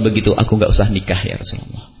 Kalau begitu aku gak usah nikah ya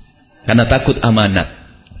Rasulullah, karena takut amanat.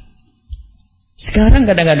 Sekarang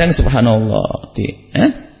kadang-kadang subhanallah,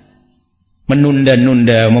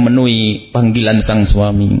 menunda-nunda memenuhi panggilan sang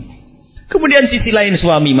suami. Kemudian sisi lain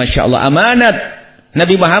suami, Masya Allah, amanat.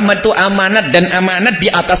 Nabi Muhammad itu amanat, dan amanat di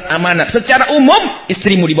atas amanat. Secara umum,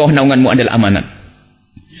 istrimu di bawah naunganmu adalah amanat.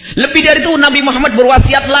 Lebih dari itu, Nabi Muhammad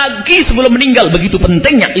berwasiat lagi sebelum meninggal. Begitu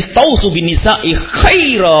pentingnya, istausu binisa'i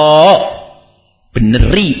khaira.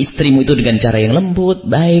 Beneri istrimu itu dengan cara yang lembut,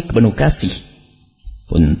 baik, penuh kasih.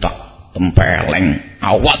 Untak, tempeleng,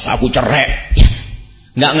 awas aku cerai. Ya,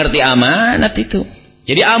 nggak ngerti amanat itu.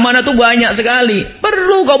 Jadi amanat itu banyak sekali.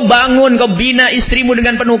 Perlu kau bangun, kau bina istrimu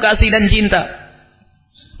dengan penuh kasih dan cinta.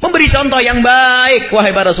 Memberi contoh yang baik,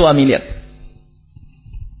 wahai para suami, lihat.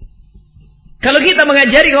 Kalau kita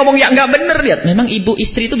mengajari ngomong yang nggak benar, lihat. Memang ibu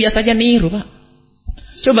istri itu biasanya niru, Pak.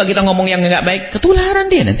 Coba kita ngomong yang nggak baik,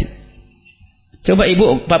 ketularan dia nanti. Coba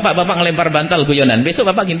ibu, bapak ngelempar bantal guyonan, besok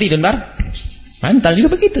bapak ganti lempar bantal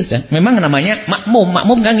juga begitu, sudah. Memang namanya makmum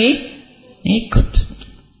nggak ngikut.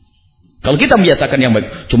 Kalau kita membiasakan yang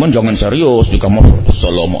baik, cuman jangan serius di kamar.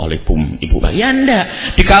 Assalamualaikum, ibu. Ya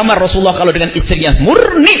enggak. Di kamar Rasulullah kalau dengan istrinya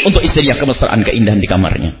murni untuk istrinya kemesraan, keindahan di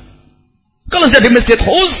kamarnya. Kalau sudah di masjid,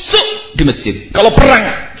 khusyuk di masjid. Kalau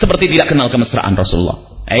perang seperti tidak kenal kemesraan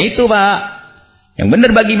Rasulullah. Itu Pak, yang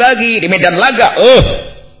benar bagi-bagi di medan laga.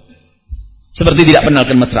 Seperti tidak kenal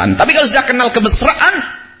kemesraan. Tapi kalau sudah kenal kemesraan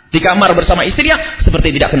di kamar bersama istrinya,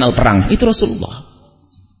 seperti tidak kenal perang. Itu Rasulullah.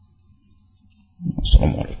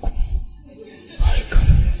 Assalamualaikum. Baik.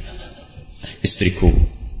 Istriku,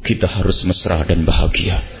 kita harus mesra dan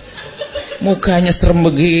bahagia. Mukanya serem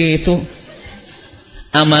begitu.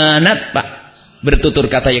 Amanat, Pak. Bertutur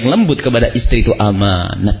kata yang lembut kepada istri itu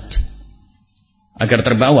amanat. Agar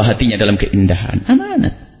terbawa hatinya dalam keindahan.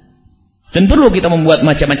 Amanat. Dan perlu kita membuat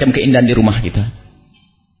macam-macam keindahan di rumah kita.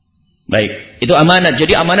 Baik, itu amanat.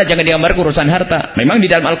 Jadi amanat jangan digambarkan urusan harta. Memang di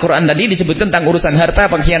dalam Al-Quran tadi disebutkan tentang urusan harta,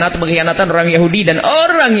 pengkhianatan orang Yahudi dan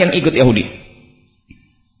orang yang ikut Yahudi.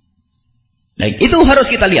 Baik, itu harus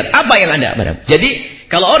kita lihat apa yang ada. Jadi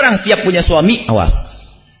kalau orang siap punya suami, awas.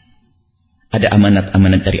 Ada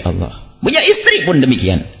amanat-amanat dari Allah. Punya istri pun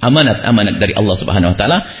demikian. Amanat-amanat dari Allah Subhanahu Wa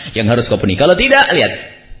Taala yang harus kau penuhi. Kalau tidak, lihat,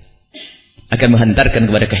 akan menghantarkan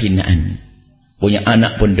kepada kehinaan. Punya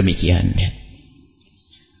anak pun demikian.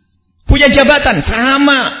 Punya jabatan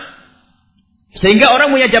sama. Sehingga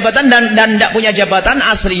orang punya jabatan dan tidak punya jabatan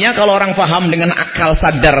aslinya, kalau orang paham dengan akal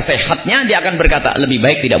sadar sehatnya, dia akan berkata lebih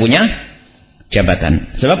baik tidak punya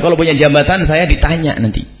jabatan. Sebab kalau punya jabatan saya ditanya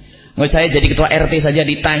nanti. Saya jadi ketua RT saja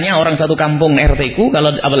ditanya orang satu kampung RT ku,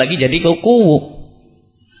 kalau apalagi jadi kubu.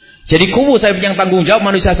 Jadi kubu saya punya tanggung jawab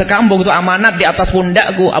manusia sekampung, itu amanat di atas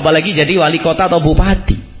pundakku, apalagi jadi wali kota atau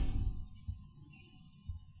bupati.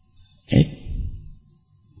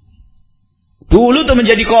 Dulu tuh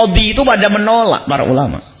menjadi qadhi itu pada menolak para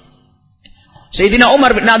ulama. Sayyidina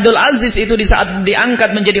Umar bin Abdul Aziz itu di saat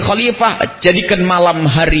diangkat menjadi khalifah, jadikan malam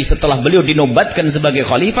hari setelah beliau dinobatkan sebagai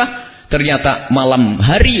khalifah, ternyata malam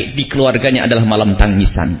hari di keluarganya adalah malam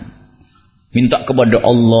tangisan. Minta kepada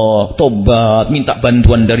Allah, tobat, minta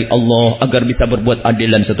bantuan dari Allah agar bisa berbuat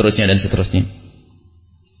adil dan seterusnya dan seterusnya.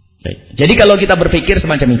 Baik. Jadi kalau kita berpikir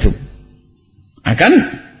semacam itu, akan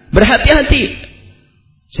berhati-hati.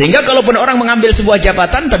 Sehingga kalaupun orang mengambil sebuah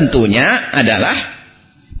jabatan, tentunya adalah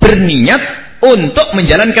berniat untuk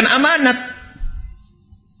menjalankan amanat.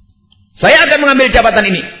 Saya akan mengambil jabatan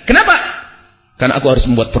ini. Kenapa? Karena aku harus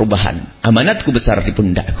membuat perubahan. Amanatku besar di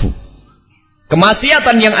pundakku.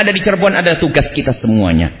 Kemaksiatan yang ada di Cirebon adalah tugas kita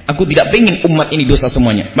semuanya. Aku tidak ingin umat ini dosa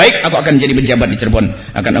semuanya. Baik, aku akan jadi pejabat di Cirebon.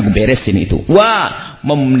 Akan aku beresin itu. Wah,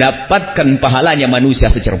 mendapatkan pahalanya manusia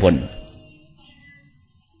se-Cirebon.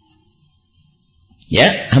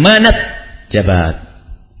 Ya, amanat jabat.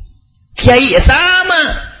 Kiai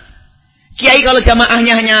sama. Kiai kalau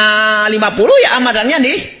jamaahnya hanya 50 ya amatannya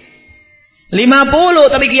nih 50,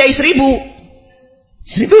 tapi kiai 1000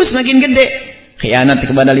 semakin gede. Khianat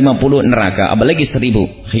kepada 50 neraka, apalagi 1000.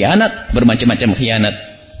 Khianat, bermacam-macam khianat.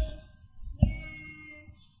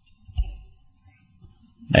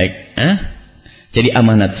 Baik, jadi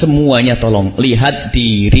amanat semuanya, tolong lihat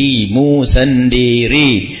dirimu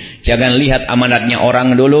sendiri. Jangan lihat amanatnya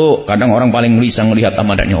orang dulu. Kadang orang paling bisa melihat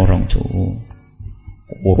amanatnya orang tuh.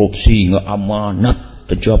 Korupsi, nggak amanat,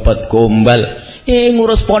 pejabat gombal.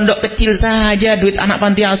 Ngurus pondok kecil saja, duit anak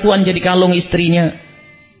panti asuhan jadi kalung istrinya.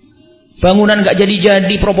 Bangunan nggak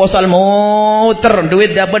jadi-jadi, proposal muter,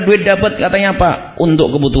 duit dapat, katanya apa?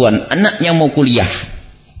 Untuk kebutuhan anaknya mau kuliah.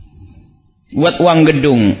 Buat uang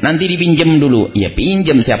gedung, nanti dipinjem dulu. Ya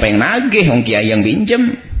pinjem, siapa yang nagih? Wong kiai yang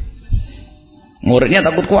pinjem. Muridnya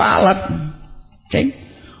takut kualat. Okay.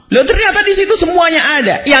 Loh, ternyata di situ semuanya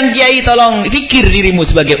ada. Yang kiai tolong fikir dirimu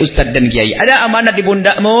sebagai ustadz dan kiai. Ada amanat di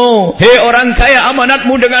pundakmu. Hei orang kaya,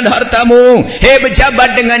 amanatmu dengan hartamu. Hei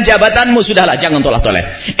pejabat dengan jabatanmu. Sudahlah, jangan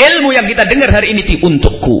tolak-tolak. Ilmu yang kita dengar hari ini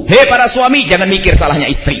untukku. Hei para suami, jangan mikir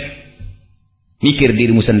salahnya istri. Mikir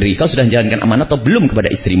dirimu sendiri. Kau sudah menjalankan amanat atau belum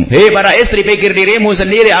kepada istrimu? Hei para istri, pikir dirimu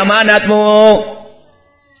sendiri amanatmu.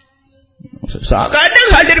 Kadang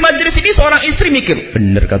hadir majelis ini seorang istri mikir,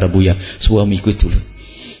 benar kata Buya, suamiku itu.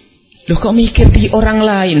 Loh, kok mikir di orang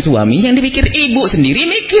lain suami? Yang dipikir ibu sendiri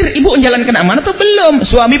mikir, ibu menjalankan amanat atau belum?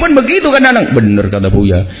 Suami pun begitu kan, anak. Benar kata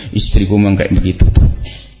Buya, istriku memang kayak begitu tuh.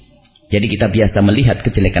 Jadi kita biasa melihat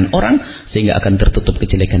kejelekan orang sehingga akan tertutup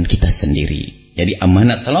kejelekan kita sendiri. Jadi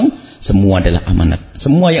amanat, tolong, semua adalah amanat.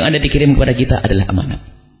 Semua yang ada dikirim kepada kita adalah amanat.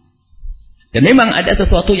 Dan memang ada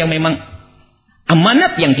sesuatu yang memang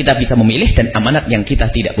amanat yang kita bisa memilih dan amanat yang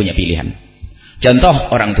kita tidak punya pilihan.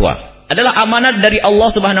 Contoh, orang tua adalah amanat dari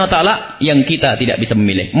Allah Subhanahu wa taala yang kita tidak bisa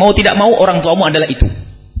memilih. Mau tidak mau orang tuamu adalah itu.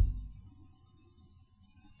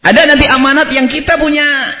 Ada nanti amanat yang kita punya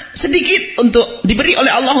sedikit untuk diberi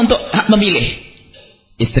oleh Allah untuk hak memilih.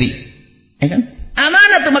 Istri. Ya kan?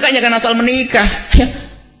 Amanat tuh, makanya kan asal menikah. Ya.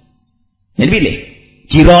 Jadi pilih.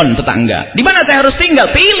 Jiron, tetangga. Di mana saya harus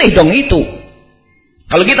tinggal? Pilih dong itu.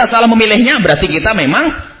 Kalau kita salah memilihnya berarti kita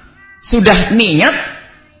memang sudah niat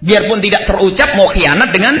biarpun tidak terucap mau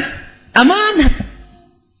khianat dengan amanat.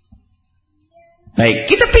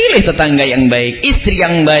 Baik, kita pilih tetangga yang baik, istri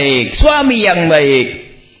yang baik, suami yang baik.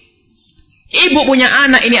 Ibu punya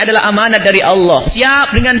anak, ini adalah amanat dari Allah.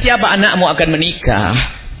 Dengan siapa anakmu akan menikah?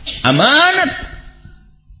 Amanat.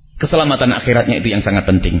 Keselamatan akhiratnya itu yang sangat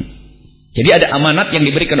penting. Jadi ada amanat yang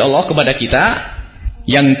diberikan Allah kepada kita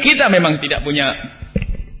yang kita memang tidak punya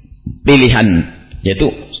pilihan,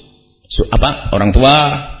 yaitu orang tua,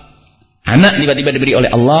 anak tiba-tiba diberi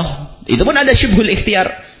oleh Allah. Itu pun ada syibhul ikhtiar,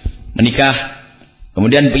 menikah.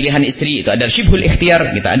 Kemudian pilihan istri itu ada syibhul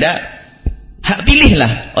ikhtiar, kita ada hak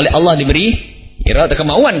pilihlah oleh Allah, diberi iradah,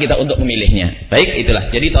 kemauan kita untuk memilihnya. Baik, itulah.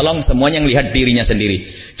 Jadi tolong semuanya lihat dirinya sendiri,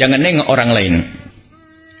 jangan nengok orang lain.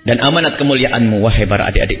 Dan amanat kemuliaanmu, wahai para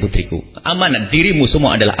adik-adik putriku, amanat dirimu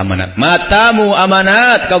semua adalah amanat. Matamu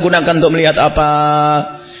amanat, kau gunakan untuk melihat apa?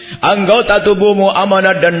 Anggota tubuhmu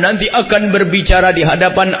amanat dan nanti akan berbicara di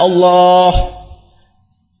hadapan Allah.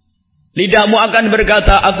 Lidahmu akan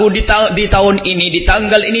berkata, aku di tahun ini, di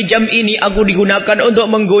tanggal ini, jam ini aku digunakan untuk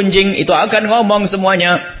menggunjing. Itu akan ngomong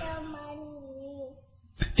semuanya.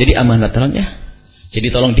 Jadi amanat, tolong ya.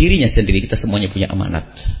 Jadi tolong dirinya sendiri, kita semuanya punya amanat.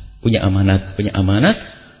 Punya amanat, punya amanat.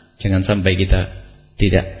 Jangan sampai kita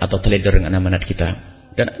tidak atau teledor dengan amanat kita.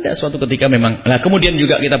 Dan ada suatu ketika memang, kemudian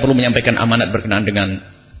juga kita perlu menyampaikan amanat berkenaan dengan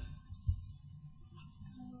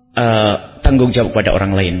tanggung jawab pada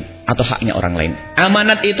orang lain atau haknya orang lain.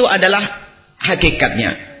 Amanat itu adalah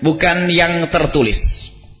hakikatnya, bukan yang tertulis.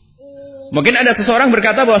 Mungkin ada seseorang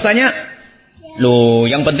berkata bahwasanya, loh,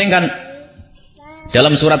 yang penting kan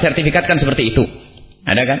dalam surat sertifikat kan seperti itu.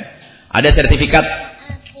 Ada kan? Ada sertifikat.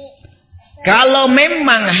 Kalau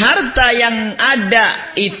memang harta yang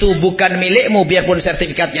ada itu bukan milikmu, biarpun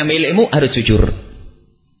sertifikatnya milikmu, harus jujur.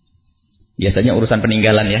 Biasanya urusan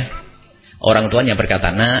peninggalan ya. Orang tuanya berkata,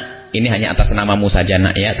 nak, ini hanya atas namamu saja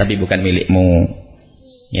nak ya, tapi bukan milikmu.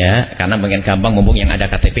 Ya, karena mungkin gampang, mumpung yang ada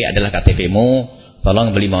KTP adalah KTP-mu,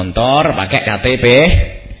 tolong beli motor pakai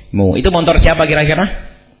KTP-mu. Itu motor siapa kira-kira?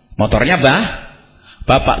 Motornya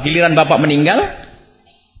bapak. Giliran bapak meninggal,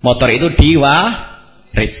 motor itu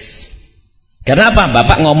diwaris. Karena apa?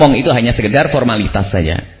 Bapak ngomong itu hanya sekedar formalitas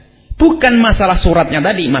saja. Bukan masalah suratnya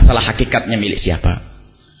tadi, masalah hakikatnya milik siapa.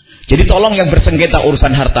 Jadi tolong yang bersengketa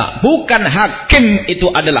urusan harta, bukan hakim itu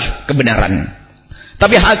adalah kebenaran,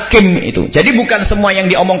 tapi hakim itu. Jadi bukan semua yang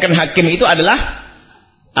diomongkan hakim itu adalah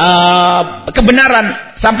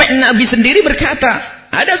kebenaran. Sampai Nabi sendiri berkata,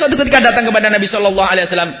 ada suatu ketika datang kepada Nabi SAW,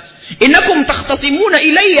 innakum takhtasimuna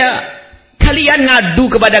ilayya, kalian ngadu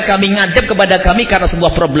kepada kami, ngadep kepada kami karena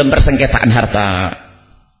sebuah problem persengketaan harta.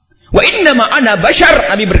 Wa innama ana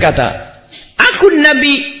bashar, Nabi berkata, aku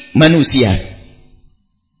Nabi manusia.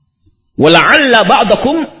 Wala'alla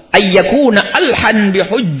ba'dakum ayyakuna alhan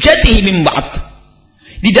bihujjatihi min ba'd.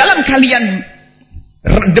 Di dalam kalian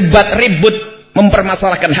debat ribut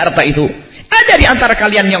mempermasalahkan harta itu, Ada di antara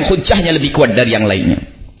kalian yang hujjahnya lebih kuat dari yang lainnya.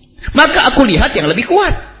 Maka aku lihat yang lebih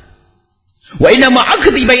kuat. Wa inna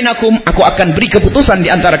ma'aqdi bainakum, aku akan beri keputusan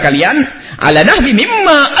di antara kalian ala nahbi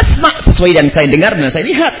mimma asma, sesuai yang saya dengar dan saya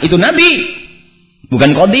lihat. Itu nabi,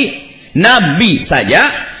 bukan qadhi. Nabi saja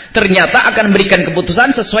ternyata akan berikan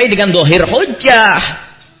keputusan sesuai dengan zahir hujjah.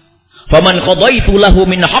 Faman qadaitu lahu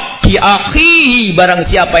min haqqi akhi, barang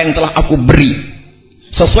siapa yang telah aku beri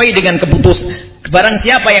sesuai dengan barang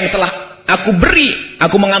siapa yang telah aku beri,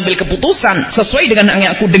 aku mengambil keputusan sesuai dengan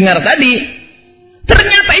yang aku dengar tadi,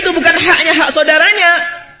 ternyata itu bukan haknya, hak saudaranya,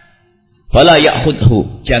 fala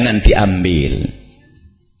ya'khudhu, jangan diambil.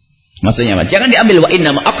 Maksudnya apa? Jangan diambil. Wa inna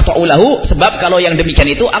ma aqta'u lahu, sebab kalau yang demikian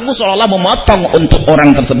itu aku seolah-olah memotong untuk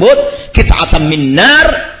orang tersebut qit'atan min nar,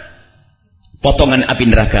 potongan api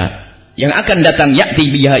neraka yang akan datang, ya'ti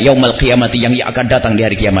biha yaumal qiyamati, yang akan datang di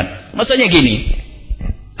hari kiamat. Maksudnya gini,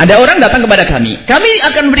 ada orang datang kepada kami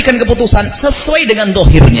akan memberikan keputusan sesuai dengan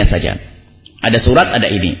dohirnya saja. Ada surat, ada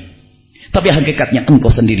ini. Tapi hakikatnya engkau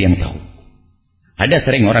sendiri yang tahu. Ada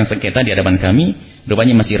sering orang sengketa di hadapan kami,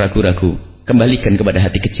 rupanya masih ragu-ragu. Kembalikan kepada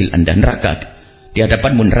hati kecil anda, neraka. Di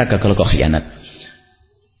hadapanmu neraka kalau kau khianat.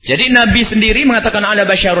 Jadi Nabi sendiri mengatakan ana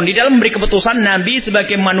basyarun, di dalam memberi keputusan Nabi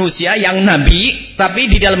sebagai manusia yang Nabi, tapi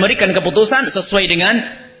di dalam memberikan keputusan sesuai dengan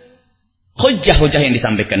hujah-hujah yang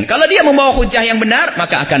disampaikan. Kalau dia membawa hujah yang benar,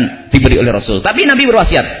 maka akan diberi oleh Rasul. Tapi Nabi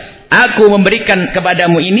berwasiat, aku memberikan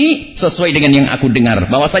kepadamu ini sesuai dengan yang aku dengar,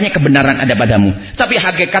 bahwasanya kebenaran ada padamu, tapi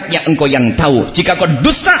hakikatnya engkau yang tahu. Jika kau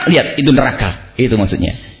dusta, lihat, itu neraka. Itu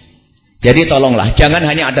maksudnya. Jadi tolonglah, jangan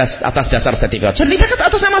hanya atas dasar sertifikat. Sertifikat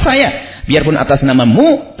atas nama saya, biarpun atas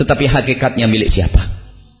namamu, tetapi hakikatnya milik siapa?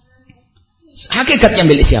 Hakikatnya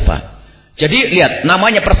milik siapa? Jadi lihat,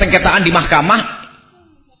 namanya persengketaan di mahkamah,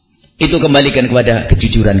 itu kembalikan kepada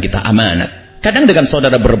kejujuran kita, amanat. Kadang dengan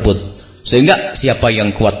saudara berebut, sehingga siapa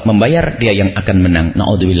yang kuat membayar, dia yang akan menang.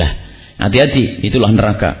 Na'udzubillah. Hati-hati, itulah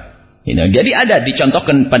neraka. Jadi ada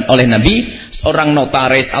dicontohkan oleh Nabi, seorang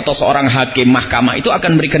notaris atau seorang hakim mahkamah itu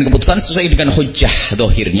akan memberikan keputusan sesuai dengan hujjah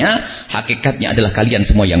dohirnya. Hakikatnya adalah kalian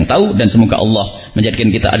semua yang tahu, dan semoga Allah menjadikan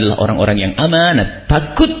kita adalah orang-orang yang amanat.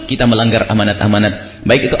 Takut kita melanggar amanat-amanat,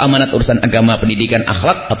 baik itu amanat urusan agama, pendidikan,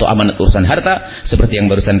 akhlak, atau amanat urusan harta, seperti yang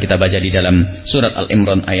barusan kita baca di dalam surat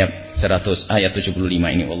Al-Imron ayat 75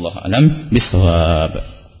 ini. Wallahu a'lam bishawab.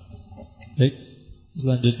 Baik,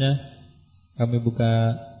 selanjutnya kami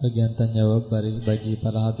buka bagian tanya jawab bagi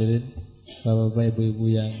para hadirin, bapak-bapak, ibu-ibu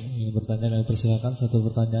yang ingin bertanya. Kami persilakan satu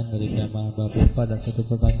pertanyaan dari jamaah bapak-bapak dan satu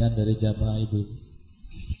pertanyaan dari jamaah ibu-ibu.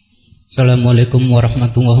 Assalamualaikum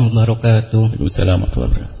warahmatullahi wabarakatuh. Waalaikumsalam warahmatullahi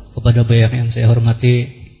wabarakatuh. Kepada bapak yang saya hormati,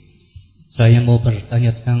 saya mau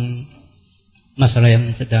bertanya tentang masalah yang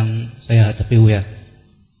sedang saya hadapi, ya.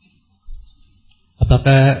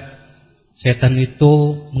 Apakah setan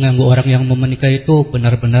itu mengganggu orang yang mau menikah itu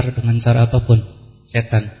benar-benar dengan cara apapun?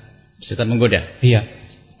 Setan menggoda? Iya,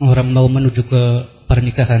 orang mau menuju ke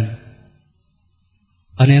pernikahan.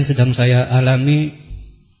 Karena yang sedang saya alami,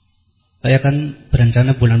 saya kan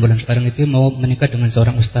berencana bulan-bulan sekarang itu mau menikah dengan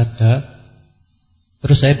seorang ustadzah.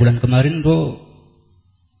 Terus saya bulan kemarin tuh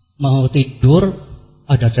mau tidur,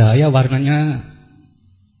 ada cahaya warnanya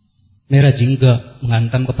merah jingga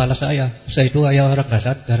menghantam kepala saya. Saya itu kayak orang gak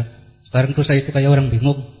sadar. Sekarang tuh saya itu kayak orang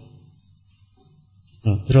bingung.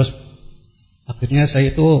 Terus akhirnya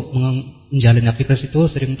saya itu menjalani aktivitas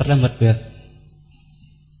itu sering terlambat, ya.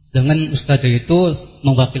 Dengan ustadzah itu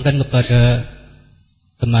mewakilkan kepada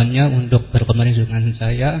temannya untuk berkomunikasi dengan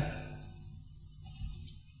saya,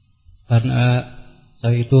 karena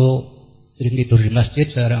saya itu sering tidur di masjid,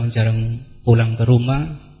 jarang pulang ke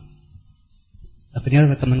rumah.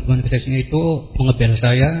 Akhirnya teman-teman kesesinya itu mengebel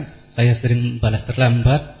saya sering balas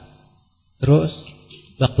terlambat. Terus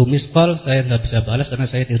waktu miss call saya nggak bisa balas karena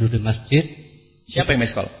saya tidur di masjid. Siapa yang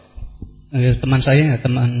miss call? Teman saya,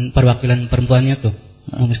 teman perwakilan perempuannya tuh.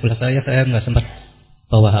 Miss call saya nggak sempat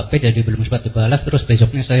bawa HP, jadi belum sempat dibalas. Terus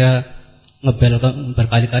besoknya saya ngebel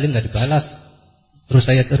berkali-kali nggak dibalas. Terus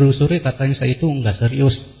saya telusuri, katanya saya itu nggak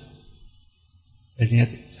serius. Jadinya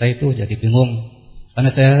saya itu jadi bingung. Karena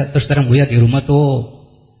saya terus terang, Bu, ya, di rumah tuh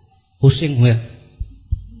pusing, Bu, ya.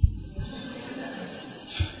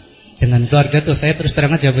 Dengan keluarga tuh saya terus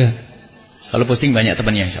terang aja, Bu, ya. Kalau pusing banyak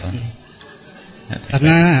temannya, insyaallah.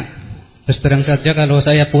 Karena terus terang saja, kalau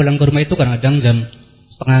saya pulang ke rumah itu kadang jam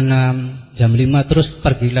 5:30, jam 5, terus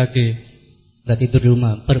pergi lagi, nggak tidur di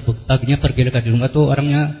rumah. Paginya pergi lagi di rumah tuh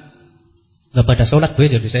orangnya nggak pada sholat, Bu,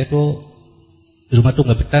 ya. Jadi saya tuh di rumah tuh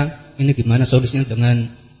nggak betah. Ini gimana solusinya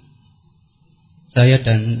dengan saya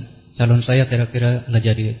dan calon saya, kira-kira nggak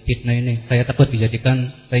jadi fitnah ini? Saya takut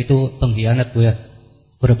dijadikan saya itu pengkhianat, Bu, ya.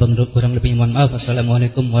 Kurang lebih mohon maaf.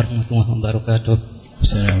 Assalamualaikum warahmatullahi wabarakatuh.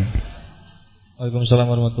 Waalaikumsalam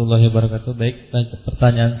warahmatullahi wabarakatuh. Baik,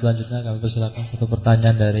 pertanyaan selanjutnya kami persilakan satu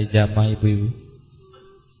pertanyaan dari jamaah ibu-ibu.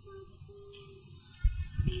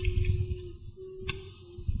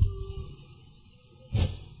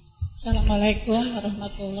 Assalamualaikum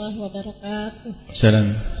warahmatullahi wabarakatuh.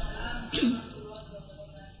 Salam.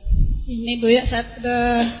 Ini Bu ya, saya sudah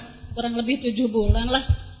kurang lebih 7 bulan lah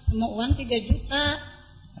nemu uang 3 juta.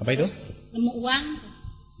 Apa itu? Nemu uang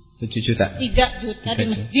 7 juta. 3 juta di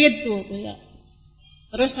masjid tuh Bu ya.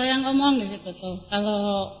 Terus saya ngomong di situ tuh,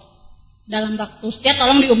 kalau dalam waktu setia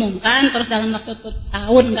tolong diumumkan, terus dalam waktu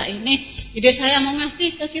tahun enggak ini, jadi saya mau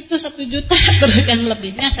ngasih ke situ 1 juta, terus yang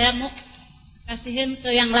lebihnya saya mau kasihin ke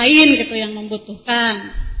yang lain gitu yang membutuhkan.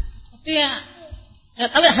 Tapi ya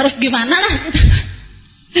tahu harus gimana lah gitu.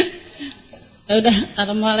 Ya udah,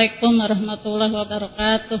 assalamualaikum warahmatullahi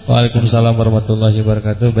wabarakatuh. Waalaikumsalam warahmatullahi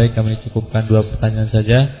wabarakatuh. Baik, kami cukupkan 2 pertanyaan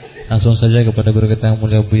saja. Langsung saja kepada guru kita yang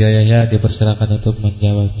mulia Buya Yahya, dipersilakan untuk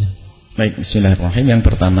menjawabnya. Baik, bismillahirrahmanirrahim. Yang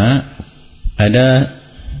pertama, ada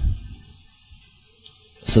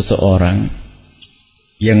seseorang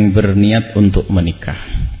yang berniat untuk menikah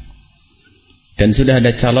dan sudah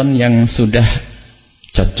ada calon yang sudah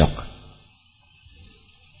cocok.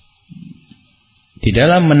 Di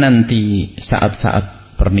dalam menanti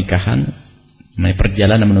saat-saat pernikahan,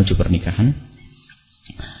 perjalanan menuju pernikahan,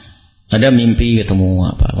 ada mimpi ketemu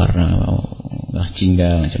warna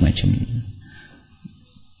jingga macam-macam.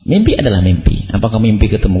 Mimpi adalah mimpi. Apakah mimpi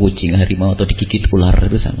ketemu kucing, harimau atau digigit ular,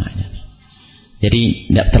 itu sama aja. Jadi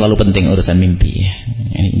tidak terlalu penting urusan mimpi ya.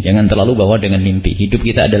 Jangan terlalu bawa dengan mimpi. Hidup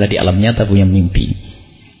kita adalah di alam nyata punya mimpi.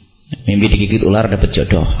 Mimpi digigit ular dapat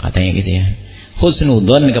jodoh, katanya gitu ya.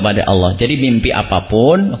 Husnudzon kepada Allah. Jadi mimpi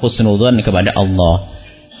apapun husnudzon kepada Allah.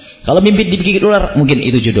 Kalau mimpi digigit ular, mungkin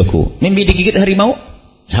itu jodohku. Mimpi digigit harimau,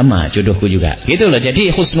 sama jodohku juga. Gitu loh. Jadi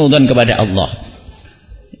husnudzon kepada Allah.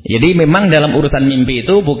 Jadi memang dalam urusan mimpi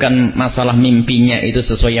itu bukan masalah mimpinya itu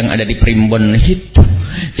sesuai yang ada di primbon itu.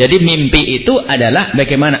 Jadi mimpi itu adalah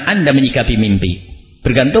bagaimana Anda menyikapi mimpi.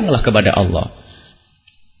 Bergantunglah kepada Allah.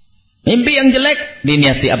 Mimpi yang jelek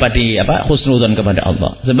diniati husnudzon kepada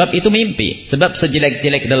Allah. Sebab itu mimpi. Sebab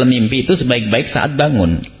sejelek-jelek dalam mimpi itu sebaik-baik saat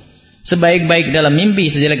bangun. Sebaik-baik dalam mimpi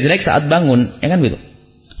sejelek-jelek saat bangun, ya kan begitu?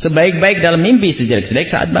 Sebaik-baik dalam mimpi sejelek-jelek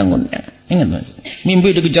saat bangun, ya. Ingat Mas.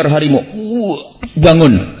 Mimpi dikejar harimau,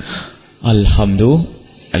 bangun.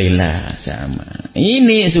 Alhamdulillah sama.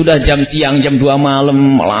 Ini sudah jam siang, jam 2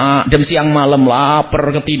 malam, jam siang malam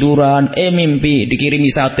lapar ketiduran, mimpi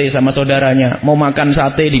dikirimi sate sama saudaranya, mau makan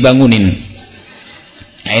sate dibangunin.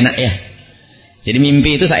 Enak ya. Jadi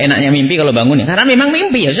mimpi itu seenaknya mimpi kalau bangun ya. Karena memang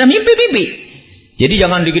mimpi ya, sudah mimpi. Jadi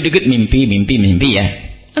jangan dikit-dikit mimpi ya.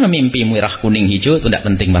 Karena mimpi merah, kuning, hijau itu tidak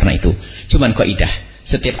penting warna itu. Cuman kaidah.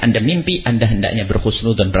 Setiap Anda mimpi, Anda hendaknya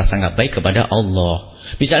berhusnudzon, berprasangka baik kepada Allah.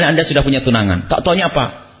 Misalnya Anda sudah punya tunangan, tak taunya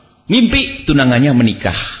apa? Mimpi tunangannya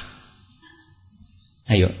menikah.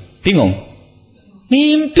 Ayo, bingung?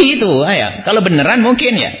 Mimpi itu, ayo. Kalau beneran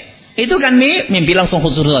mungkin ya. Itu kan mimpi langsung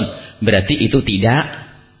husnudzon. Berarti itu tidak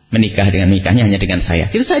menikah dengan nikahnya hanya dengan saya.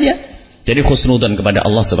 Itu saja. Jadi husnudzon kepada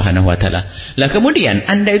Allah Subhanahu wa taala. Lah kemudian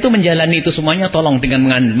Anda itu menjalani itu semuanya tolong dengan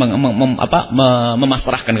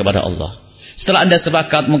memasrahkan kepada Allah. Setelah Anda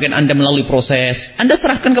sepakat, mungkin Anda melalui proses, Anda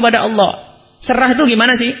serahkan kepada Allah. Serah itu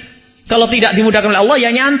gimana sih? Kalau tidak dimudahkan oleh Allah,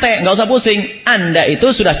 ya nyantai, nggak usah pusing. Anda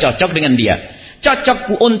itu sudah cocok dengan dia.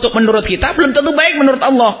 Cocok untuk menurut kita, belum tentu baik menurut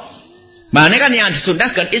Allah. Makanya kan yang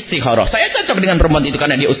disundahkan istikharah. Saya cocok dengan perempuan itu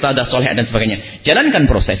karena dia ustadzah, soleh dan sebagainya. Jalankan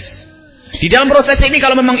proses. Di dalam proses ini,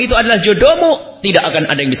 kalau memang itu adalah jodohmu, tidak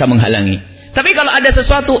akan ada yang bisa menghalangi. Tapi kalau ada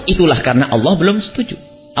sesuatu, itulah karena Allah belum setuju.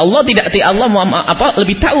 Allah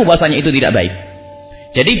lebih tahu bahasanya itu tidak baik.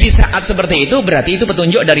 Jadi di saat seperti itu berarti itu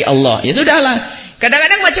petunjuk dari Allah. Ya sudahlah.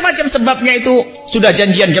 Kadang-kadang macam-macam sebabnya itu. Sudah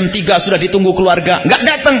janjian jam 3, sudah ditunggu keluarga, nggak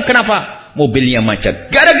datang. Kenapa? Mobilnya macet.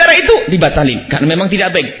 Gara-gara itu dibatalin karena memang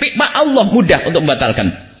tidak baik. Allah mudah untuk membatalkan.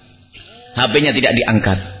 HP-nya tidak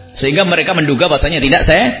diangkat. Sehingga mereka menduga bahasanya tidak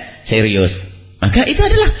serius. Maka itu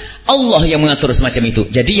adalah Allah yang mengatur semacam itu.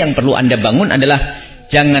 Jadi yang perlu Anda bangun adalah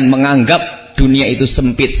jangan menganggap dunia itu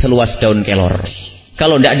sempit seluas daun kelor.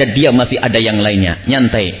 Kalau tidak ada dia, masih ada yang lainnya.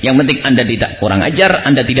 Nyantai. Yang penting Anda tidak kurang ajar,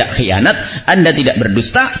 Anda tidak khianat, Anda tidak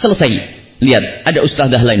berdusta, selesai. Lihat, ada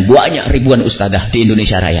ustadzah lain, banyak ribuan ustadzah di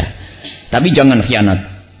Indonesia Raya. Tapi jangan khianat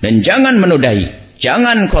dan jangan menodai,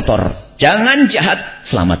 jangan kotor, jangan jahat,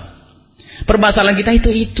 selamat. Permasalahan kita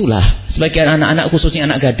itulah. Sebagian anak-anak, khususnya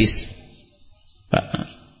anak gadis. Pak,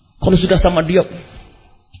 kalau sudah sama dia,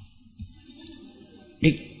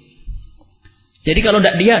 jadi kalau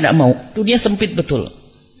dia tidak mau, dunia sempit betul.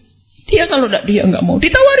 Dia kalau dia nggak mau,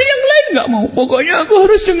 ditawari yang lain nggak mau. Pokoknya aku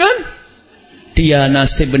harus dengan dia.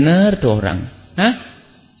 Nasib benar tuh orang. Hah?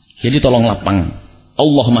 Jadi tolong lapang.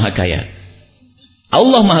 Allah Maha Kaya.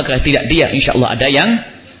 Allah Maha Kaya, tidak dia. Insya Allah ada yang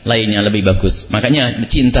lainnya lebih bagus. Makanya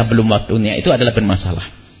cinta belum waktunya itu adalah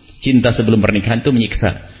bermasalah. Cinta sebelum pernikahan itu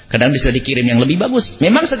menyiksa. Kadang bisa dikirim yang lebih bagus.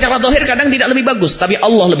 Memang secara zahir kadang tidak lebih bagus, tapi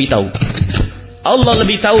Allah lebih tahu. Allah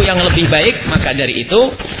lebih tahu yang lebih baik. Maka dari itu,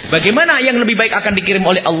 bagaimana yang lebih baik akan dikirim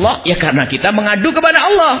oleh Allah? Ya karena kita mengadu kepada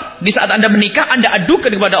Allah. Di saat Anda menikah, Anda adukan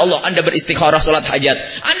kepada Allah. Anda beristikharah salat hajat.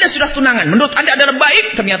 Anda sudah tunangan, menurut Anda adalah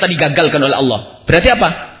baik, ternyata digagalkan oleh Allah. Berarti apa?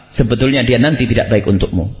 Sebetulnya dia nanti tidak baik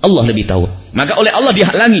untukmu. Allah lebih tahu. Maka oleh Allah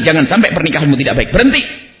dihalangi, jangan sampai pernikahanmu tidak baik. Berhenti.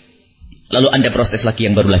 Lalu Anda proses lagi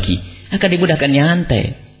yang baru lagi. Akan dimudahkan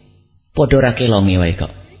nyantai. Podo ra kelongi wae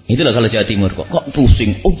kok. Itulah kalau Jawa Timur kok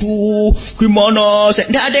pusing. Aduh, gimana?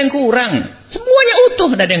 Tidak ada yang kurang. Semuanya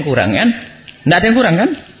utuh, tidak ada yang kurang kan? Tidak ada yang kurang kan?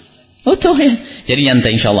 Utuh ya. Jadi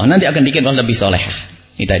nyantai insyaallah. Nanti akan dikirim lebih solehah.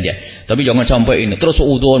 Itu aja. Tapi jangan sampai ini terus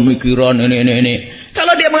udon mikiran ini.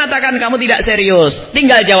 Kalau dia mengatakan kamu tidak serius,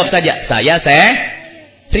 tinggal jawab saja. Saya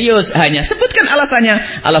serius. Hanya sebutkan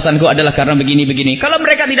alasannya. Alasanku adalah karena begini. Kalau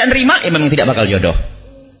mereka tidak nerima, ya memang tidak bakal jodoh.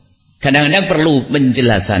 Kadang-kadang perlu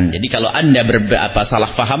penjelasan. Jadi kalau Anda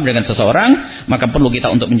salah paham dengan seseorang, maka perlu kita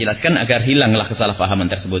untuk menjelaskan agar hilanglah kesalahpahaman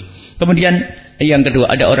tersebut. Kemudian yang kedua,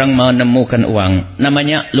 ada orang menemukan uang,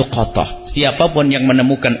 namanya luqatah. Siapapun yang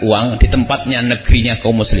menemukan uang di tempatnya negerinya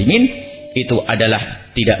kaum muslimin, itu adalah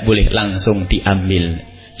tidak boleh langsung diambil.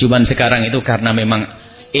 Cuman sekarang itu karena memang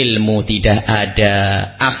ilmu tidak ada,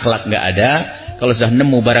 akhlak nggak ada. Kalau sudah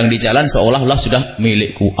nemu barang di jalan seolah-olah sudah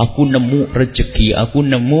milikku. Aku nemu rezeki, aku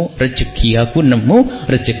nemu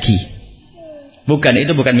rezeki. Bukan,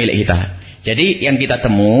 itu bukan milik kita. Jadi yang kita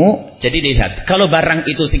temu, jadi dilihat. Kalau barang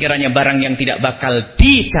itu sekiranya barang yang tidak bakal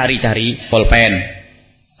dicari-cari, pulpen.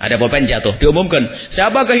 Ada pulpen jatuh, diumumkan.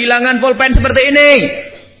 Siapa kehilangan pulpen seperti ini?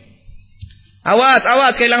 Awas,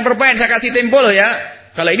 kehilangan pulpen, saya kasih tempo loh ya.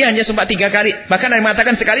 Kalau ini hanya sempat 3 kali. Bahkan ada yang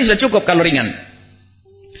mengatakan sekali sudah cukup kalau ringan.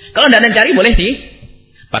 Kalau tidak ada yang cari boleh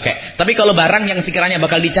dipakai. Tapi kalau barang yang sekiranya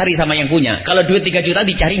bakal dicari sama yang punya, kalau duit 3 juta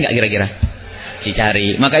dicari nggak kira-kira?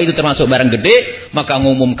 Dicari. Maka itu termasuk barang gede. Maka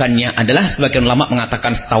mengumumkannya adalah sebagian ulama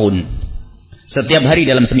mengatakan setahun. Setiap hari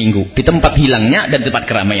dalam seminggu. Di tempat hilangnya dan tempat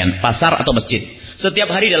keramaian. Pasar atau masjid.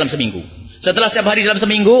 Setiap hari dalam seminggu. Setelah setiap hari dalam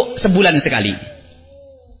seminggu, sebulan sekali.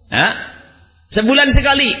 Sebulan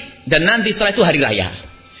sekali. Dan nanti setelah itu hari raya.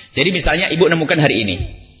 Jadi misalnya ibu nemukan hari ini.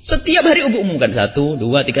 Setiap hari ibu umumkan 1, 2,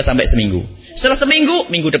 3 sampai seminggu. Setelah seminggu,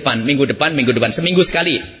 minggu depan. Seminggu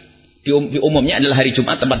sekali. Diumumnya adalah hari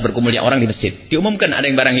Jumat, tempat berkumpulnya orang di masjid. Diumumkan ada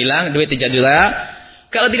yang barang hilang, duit 3 juta.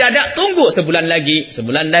 Kalau tidak ada, tunggu sebulan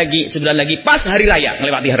lagi. Pas hari raya,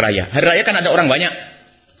 melewati hari raya. Hari raya kan ada orang banyak.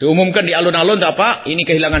 Diumumkan di alun-alun apa? Ini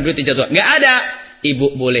kehilangan duit 3 juta. Nggak ada.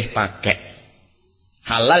 Ibu boleh pakai.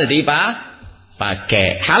 Halal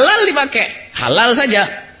dipakai. Halal saja.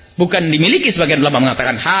 Bukan dimiliki, sebagian ulama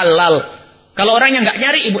mengatakan halal. Kalau orangnya nggak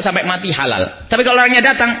nyari, ibu sampai mati halal. Tapi kalau orangnya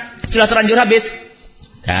datang, sudah terlanjur habis,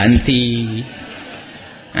 ganti.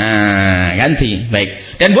 Ganti. Baik.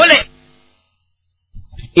 Dan boleh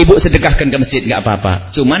ibu sedekahkan ke masjid, nggak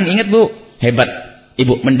apa-apa. Cuman ingat bu, hebat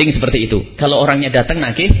ibu, mending seperti itu. Kalau orangnya datang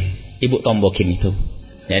nagih, ibu tombokin itu.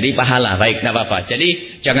 Jadi pahala, baik, nggak apa-apa.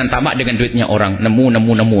 Jadi jangan tamak dengan duitnya orang.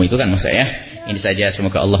 Nemu itu kan maksudnya. Ini saja,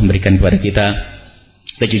 semoga Allah memberikan kepada kita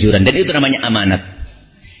kejujuran. Dan itu namanya amanat.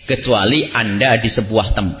 Kecuali Anda di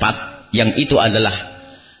sebuah tempat yang itu adalah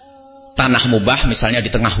tanah mubah, misalnya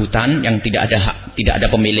di tengah hutan yang tidak ada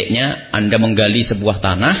pemiliknya. Anda menggali sebuah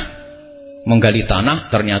tanah,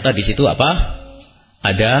 ternyata di situ apa?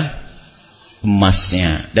 Ada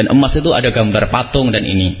emasnya. Dan emas itu ada gambar patung dan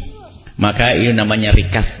ini. Maka ini namanya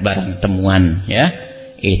rikas barang temuan, ya.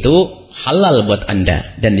 Itu halal buat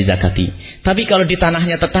Anda dan dizakati. Tapi kalau di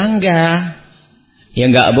tanahnya tetangga, ya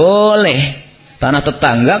nggak boleh. Tanah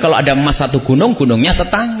tetangga kalau ada emas 1 gunung, gunungnya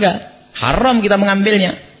tetangga. Haram kita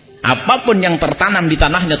mengambilnya. Apapun yang tertanam di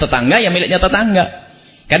tanahnya tetangga, ya miliknya tetangga.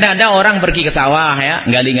 Karena ada orang pergi ke sawah ya,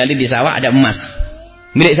 gali-gali di sawah ada emas.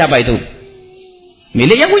 Milik siapa itu?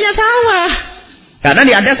 Milik yang punya sawah. Karena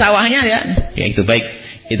dia ada sawahnya ya. Ya itu baik.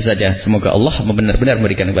 Itu saja. Semoga Allah benar-benar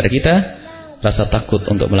memberikan kepada kita rasa takut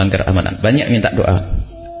untuk melanggar amanat. Banyak minta doa.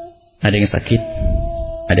 Ada yang sakit,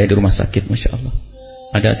 ada yang di rumah sakit, Masya Allah.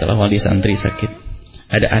 Ada salah wali santri sakit,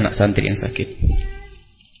 ada anak santri yang sakit.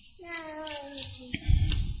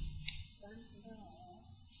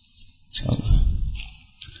 InsyaAllah.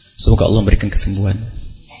 Semoga Allah memberikan kesembuhan.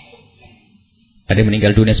 Ada yang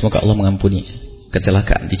meninggal dunia, semoga Allah mengampuni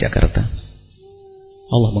kecelakaan di Jakarta.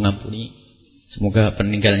 Allah mengampuni Semoga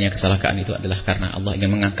peninggalnya kesalahan itu adalah karena Allah ingin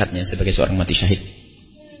mengangkatnya sebagai seorang mati syahid.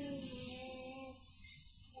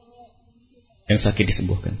 Yang sakit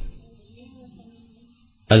disembuhkan.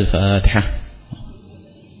 Al-Fatihah.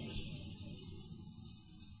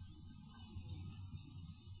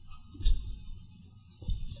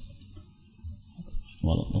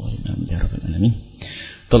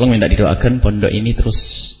 Tolong minta didoakan pondok ini terus.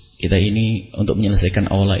 Kita ini untuk menyelesaikan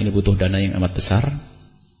aula ini butuh dana yang amat besar.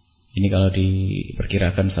 Ini kalau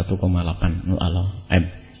diperkirakan 1,8 M.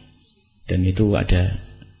 Dan itu ada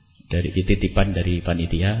dari titipan dari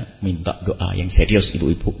panitia minta doa yang serius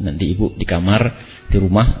ibu-ibu. Nanti ibu di kamar, di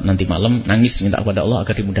rumah, nanti malam nangis minta kepada Allah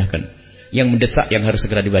agar dimudahkan. Yang mendesak yang harus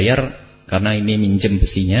segera dibayar karena ini minjem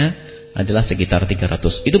besinya adalah sekitar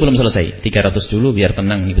 300. Itu belum selesai. 300 dulu biar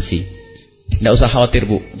tenang nih besi. Tidak usah khawatir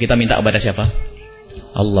Bu. Kita minta kepada siapa?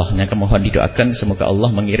 Allah. Maka mohon didoakan semoga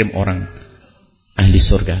Allah mengirim orang ahli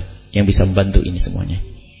surga yang bisa membantu ini semuanya.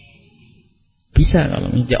 Bisa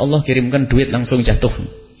kalau ya Allah kirimkan duit langsung jatuh.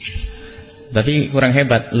 Tapi kurang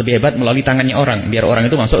hebat. Lebih hebat melalui tangannya orang. Biar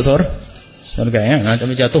orang itu masuk surga ya. Nah,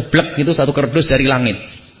 tapi jatuh blek itu satu kerdus dari langit.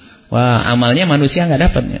 Wah, amalnya manusia nggak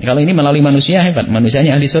dapat. Kalau ini melalui manusia hebat.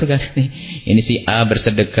 Manusianya ahli surga. Ini si A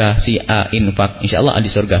bersedekah, si A infak. Insya Allah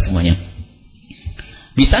ahli surga semuanya.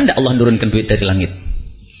 Bisa enggak Allah turunkan duit dari langit?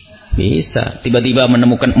 Bisa. Tiba-tiba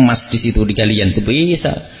menemukan emas di situ di kalian itu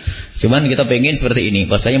bisa. Cuman kita pengen seperti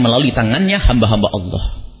ini. Bahasanya melalui tangannya hamba-hamba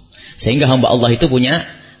Allah. Sehingga hamba Allah itu punya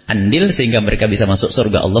andil sehingga mereka bisa masuk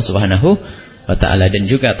surga Allah Subhanahu wa taala.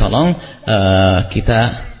 Dan juga tolong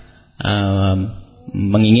kita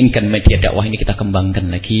menginginkan media dakwah ini kita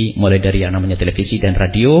kembangkan lagi mulai dari yang namanya televisi dan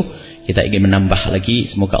radio. Kita ingin menambah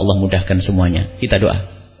lagi. Semoga Allah mudahkan semuanya. Kita doa.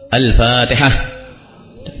 Al-Fatihah.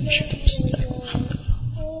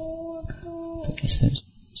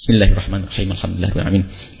 Bismillahirrahmanirrahim. Alhamdulillahirabbil alamin.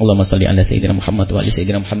 Allahumma shalli ala sayyidina Muhammad wa ali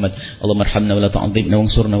sayyidina Muhammad. Allahumma arhamna wa la tu'adzibna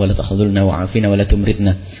wansurna wa la takhzulna wa 'afina wa la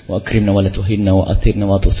tumritna wa akrimna wa la tuhinna wa athirna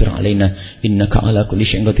wa tusir alaina innaka ala kulli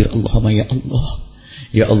syai'in qadir. Allahumma ya Allah.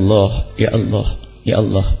 Ya Allah, ya Allah, ya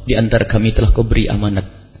Allah, di antara kami telah Kau beri amanat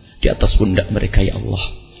di atas pundak mereka ya Allah.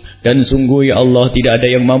 Dan sungguh ya Allah tidak ada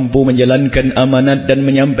yang mampu menjalankan amanat dan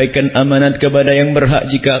menyampaikan amanat kepada yang berhak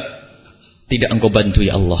jika tidak Engkau bantu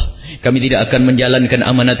ya Allah. Kami tidak akan menjalankan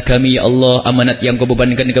amanat kami ya Allah, amanat yang Kau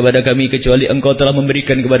bebankan kepada kami kecuali Engkau telah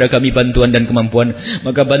memberikan kepada kami bantuan dan kemampuan.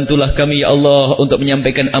 Maka bantulah kami ya Allah untuk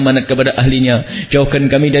menyampaikan amanat kepada ahlinya.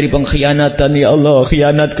 Jauhkan kami dari pengkhianatan ya Allah,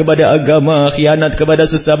 khianat kepada agama, khianat kepada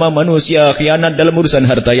sesama manusia, khianat dalam urusan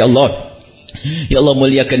harta ya Allah. Ya Allah,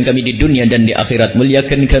 muliakan kami di dunia dan di akhirat.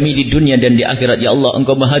 Muliakan kami di dunia dan di akhirat. Ya Allah,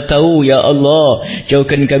 Engkau maha tahu. Ya Allah,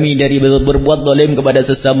 jauhkan kami dari berbuat zalim kepada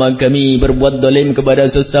sesama kami, berbuat zalim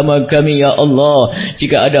kepada sesama kami. Ya Allah,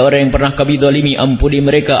 jika ada orang yang pernah kami zalimi, ampuni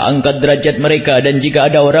mereka, angkat derajat mereka. Dan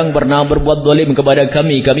jika ada orang pernah berbuat zalim kepada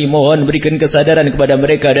kami, kami mohon berikan kesadaran kepada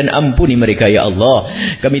mereka dan ampuni mereka. Ya Allah,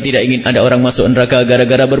 kami tidak ingin ada orang masuk neraka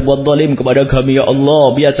gara-gara berbuat zalim kepada kami. Ya Allah,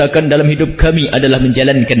 biasakan dalam hidup kami adalah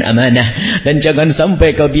menjalankan amanah. Dan jangan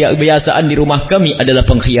sampai kebiasaan di rumah kami adalah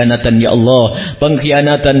pengkhianatan ya Allah.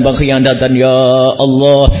 Pengkhianatan ya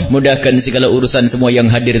Allah. Mudahkan segala urusan semua yang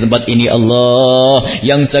hadir di tempat ini Allah.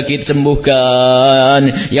 Yang sakit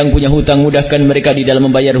sembuhkan. Yang punya hutang mudahkan mereka di dalam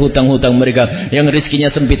membayar hutang-hutang mereka. Yang rezekinya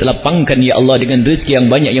sempit lapangkan ya Allah dengan rezeki yang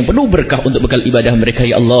banyak yang penuh berkah untuk bekal ibadah mereka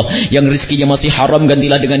ya Allah. Yang rezekinya masih haram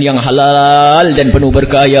gantilah dengan yang halal dan penuh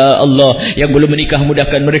berkah ya Allah. Yang belum menikah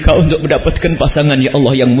mudahkan mereka untuk mendapatkan pasangan ya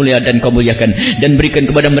Allah yang mulia dan Kau muliakan. Dan berikan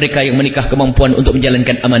kepada mereka yang menikah kemampuan untuk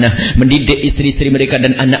menjalankan amanah, mendidik istri-istri mereka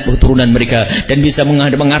dan anak keturunan mereka, dan bisa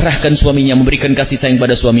mengarahkan suaminya, memberikan kasih sayang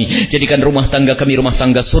pada suami. Jadikan rumah tangga kami rumah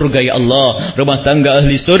tangga surga ya Allah, rumah tangga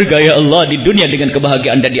ahli surga ya Allah, di dunia dengan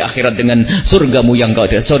kebahagiaan dan di akhirat dengan surgamu yang Kau,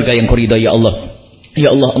 surga yang Kau ridai ya Allah. Ya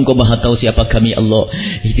Allah, Engkau maha tahu siapa kami Allah.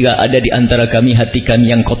 Jika ada di antara kami hati kami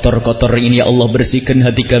yang kotor-kotor ini ya Allah, bersihkan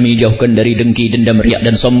hati kami, jauhkan dari dengki, dendam, riak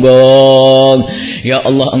dan sombong. Ya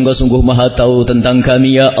Allah, Engkau sungguh maha tahu tentang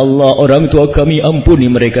kami ya Allah. Orang tua kami ampuni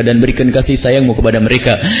mereka dan berikan kasih sayang-Mu kepada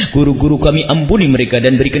mereka. Guru-guru kami ampuni mereka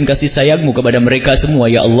dan berikan kasih sayang-Mu kepada mereka semua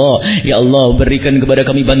ya Allah. Ya Allah, berikan kepada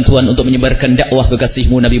kami bantuan untuk menyebarkan dakwah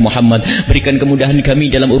kekasih-Mu Nabi Muhammad. Berikan kemudahan kami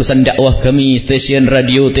dalam urusan dakwah kami, stasiun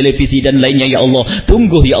radio, televisi dan lainnya ya Allah.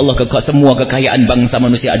 Tunggu ya Allah, semua kekayaan bangsa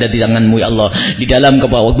manusia ada di tangan-Mu ya Allah, di dalam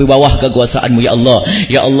di bawah kekuasaan-Mu ya Allah.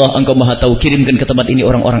 Ya Allah, Engkau Maha Tahu. Kirimkan ke tempat ini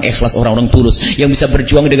orang-orang ikhlas, orang-orang tulus yang bisa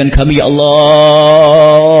berjuang dengan kami ya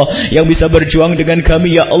Allah, yang bisa berjuang dengan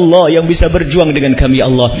kami ya Allah, yang bisa berjuang dengan kami ya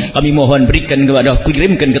Allah. Kami mohon berikan kepada,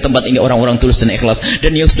 kirimkan ke tempat ini orang-orang tulus dan ikhlas,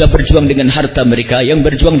 dan yang sudah berjuang dengan harta mereka, yang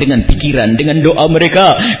berjuang dengan pikiran, dengan doa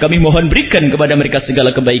mereka. Kami mohon berikan kepada mereka segala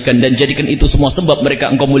kebaikan, dan jadikan itu semua sebab mereka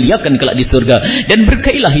Engkau muliakan kelak di surga, dan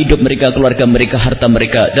berkailah hidup mereka, keluarga mereka, harta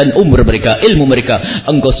mereka, dan umur mereka, ilmu mereka.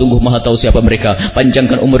 Engkau sungguh Maha Tahu siapa mereka.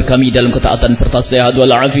 Panjangkan umur kami dalam ketaatan serta sehat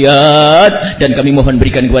walafiat, dan kami mohon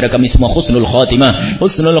berikan kepada kami semua husnul khatimah,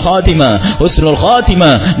 husnul khatimah, husnul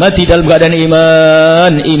khatimah, mati dalam keadaan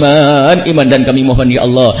iman, dan kami mohon ya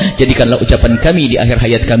Allah, jadikanlah ucapan kami di akhir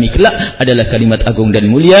hayat kami kelak adalah kalimat agung dan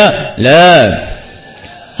mulia, la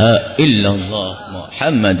illallah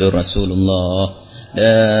Muhammadur Rasulullah,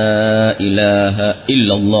 la ilaha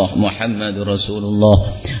illallah Muhammadur Rasulullah,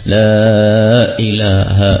 la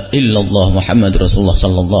ilaha illallah Muhammadur Rasulullah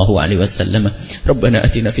sallallahu alaihi wasallam. Rabbana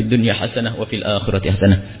atina fid dunya hasanah wa fil akhirati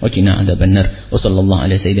hasanah wa qina adzabannar. Wa sallallahu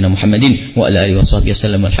ala sayyidina Muhammadin wa ala alihi washabbihi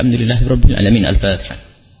wasallam. Alhamdulillahirabbil alamin. Al-Fatihah.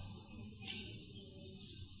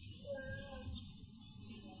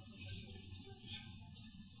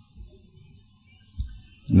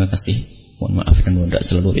 Terima kasih. Mohon maaf dan mohon doa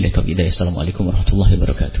selalu. Assalamualaikum warahmatullahi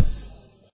wabarakatuh.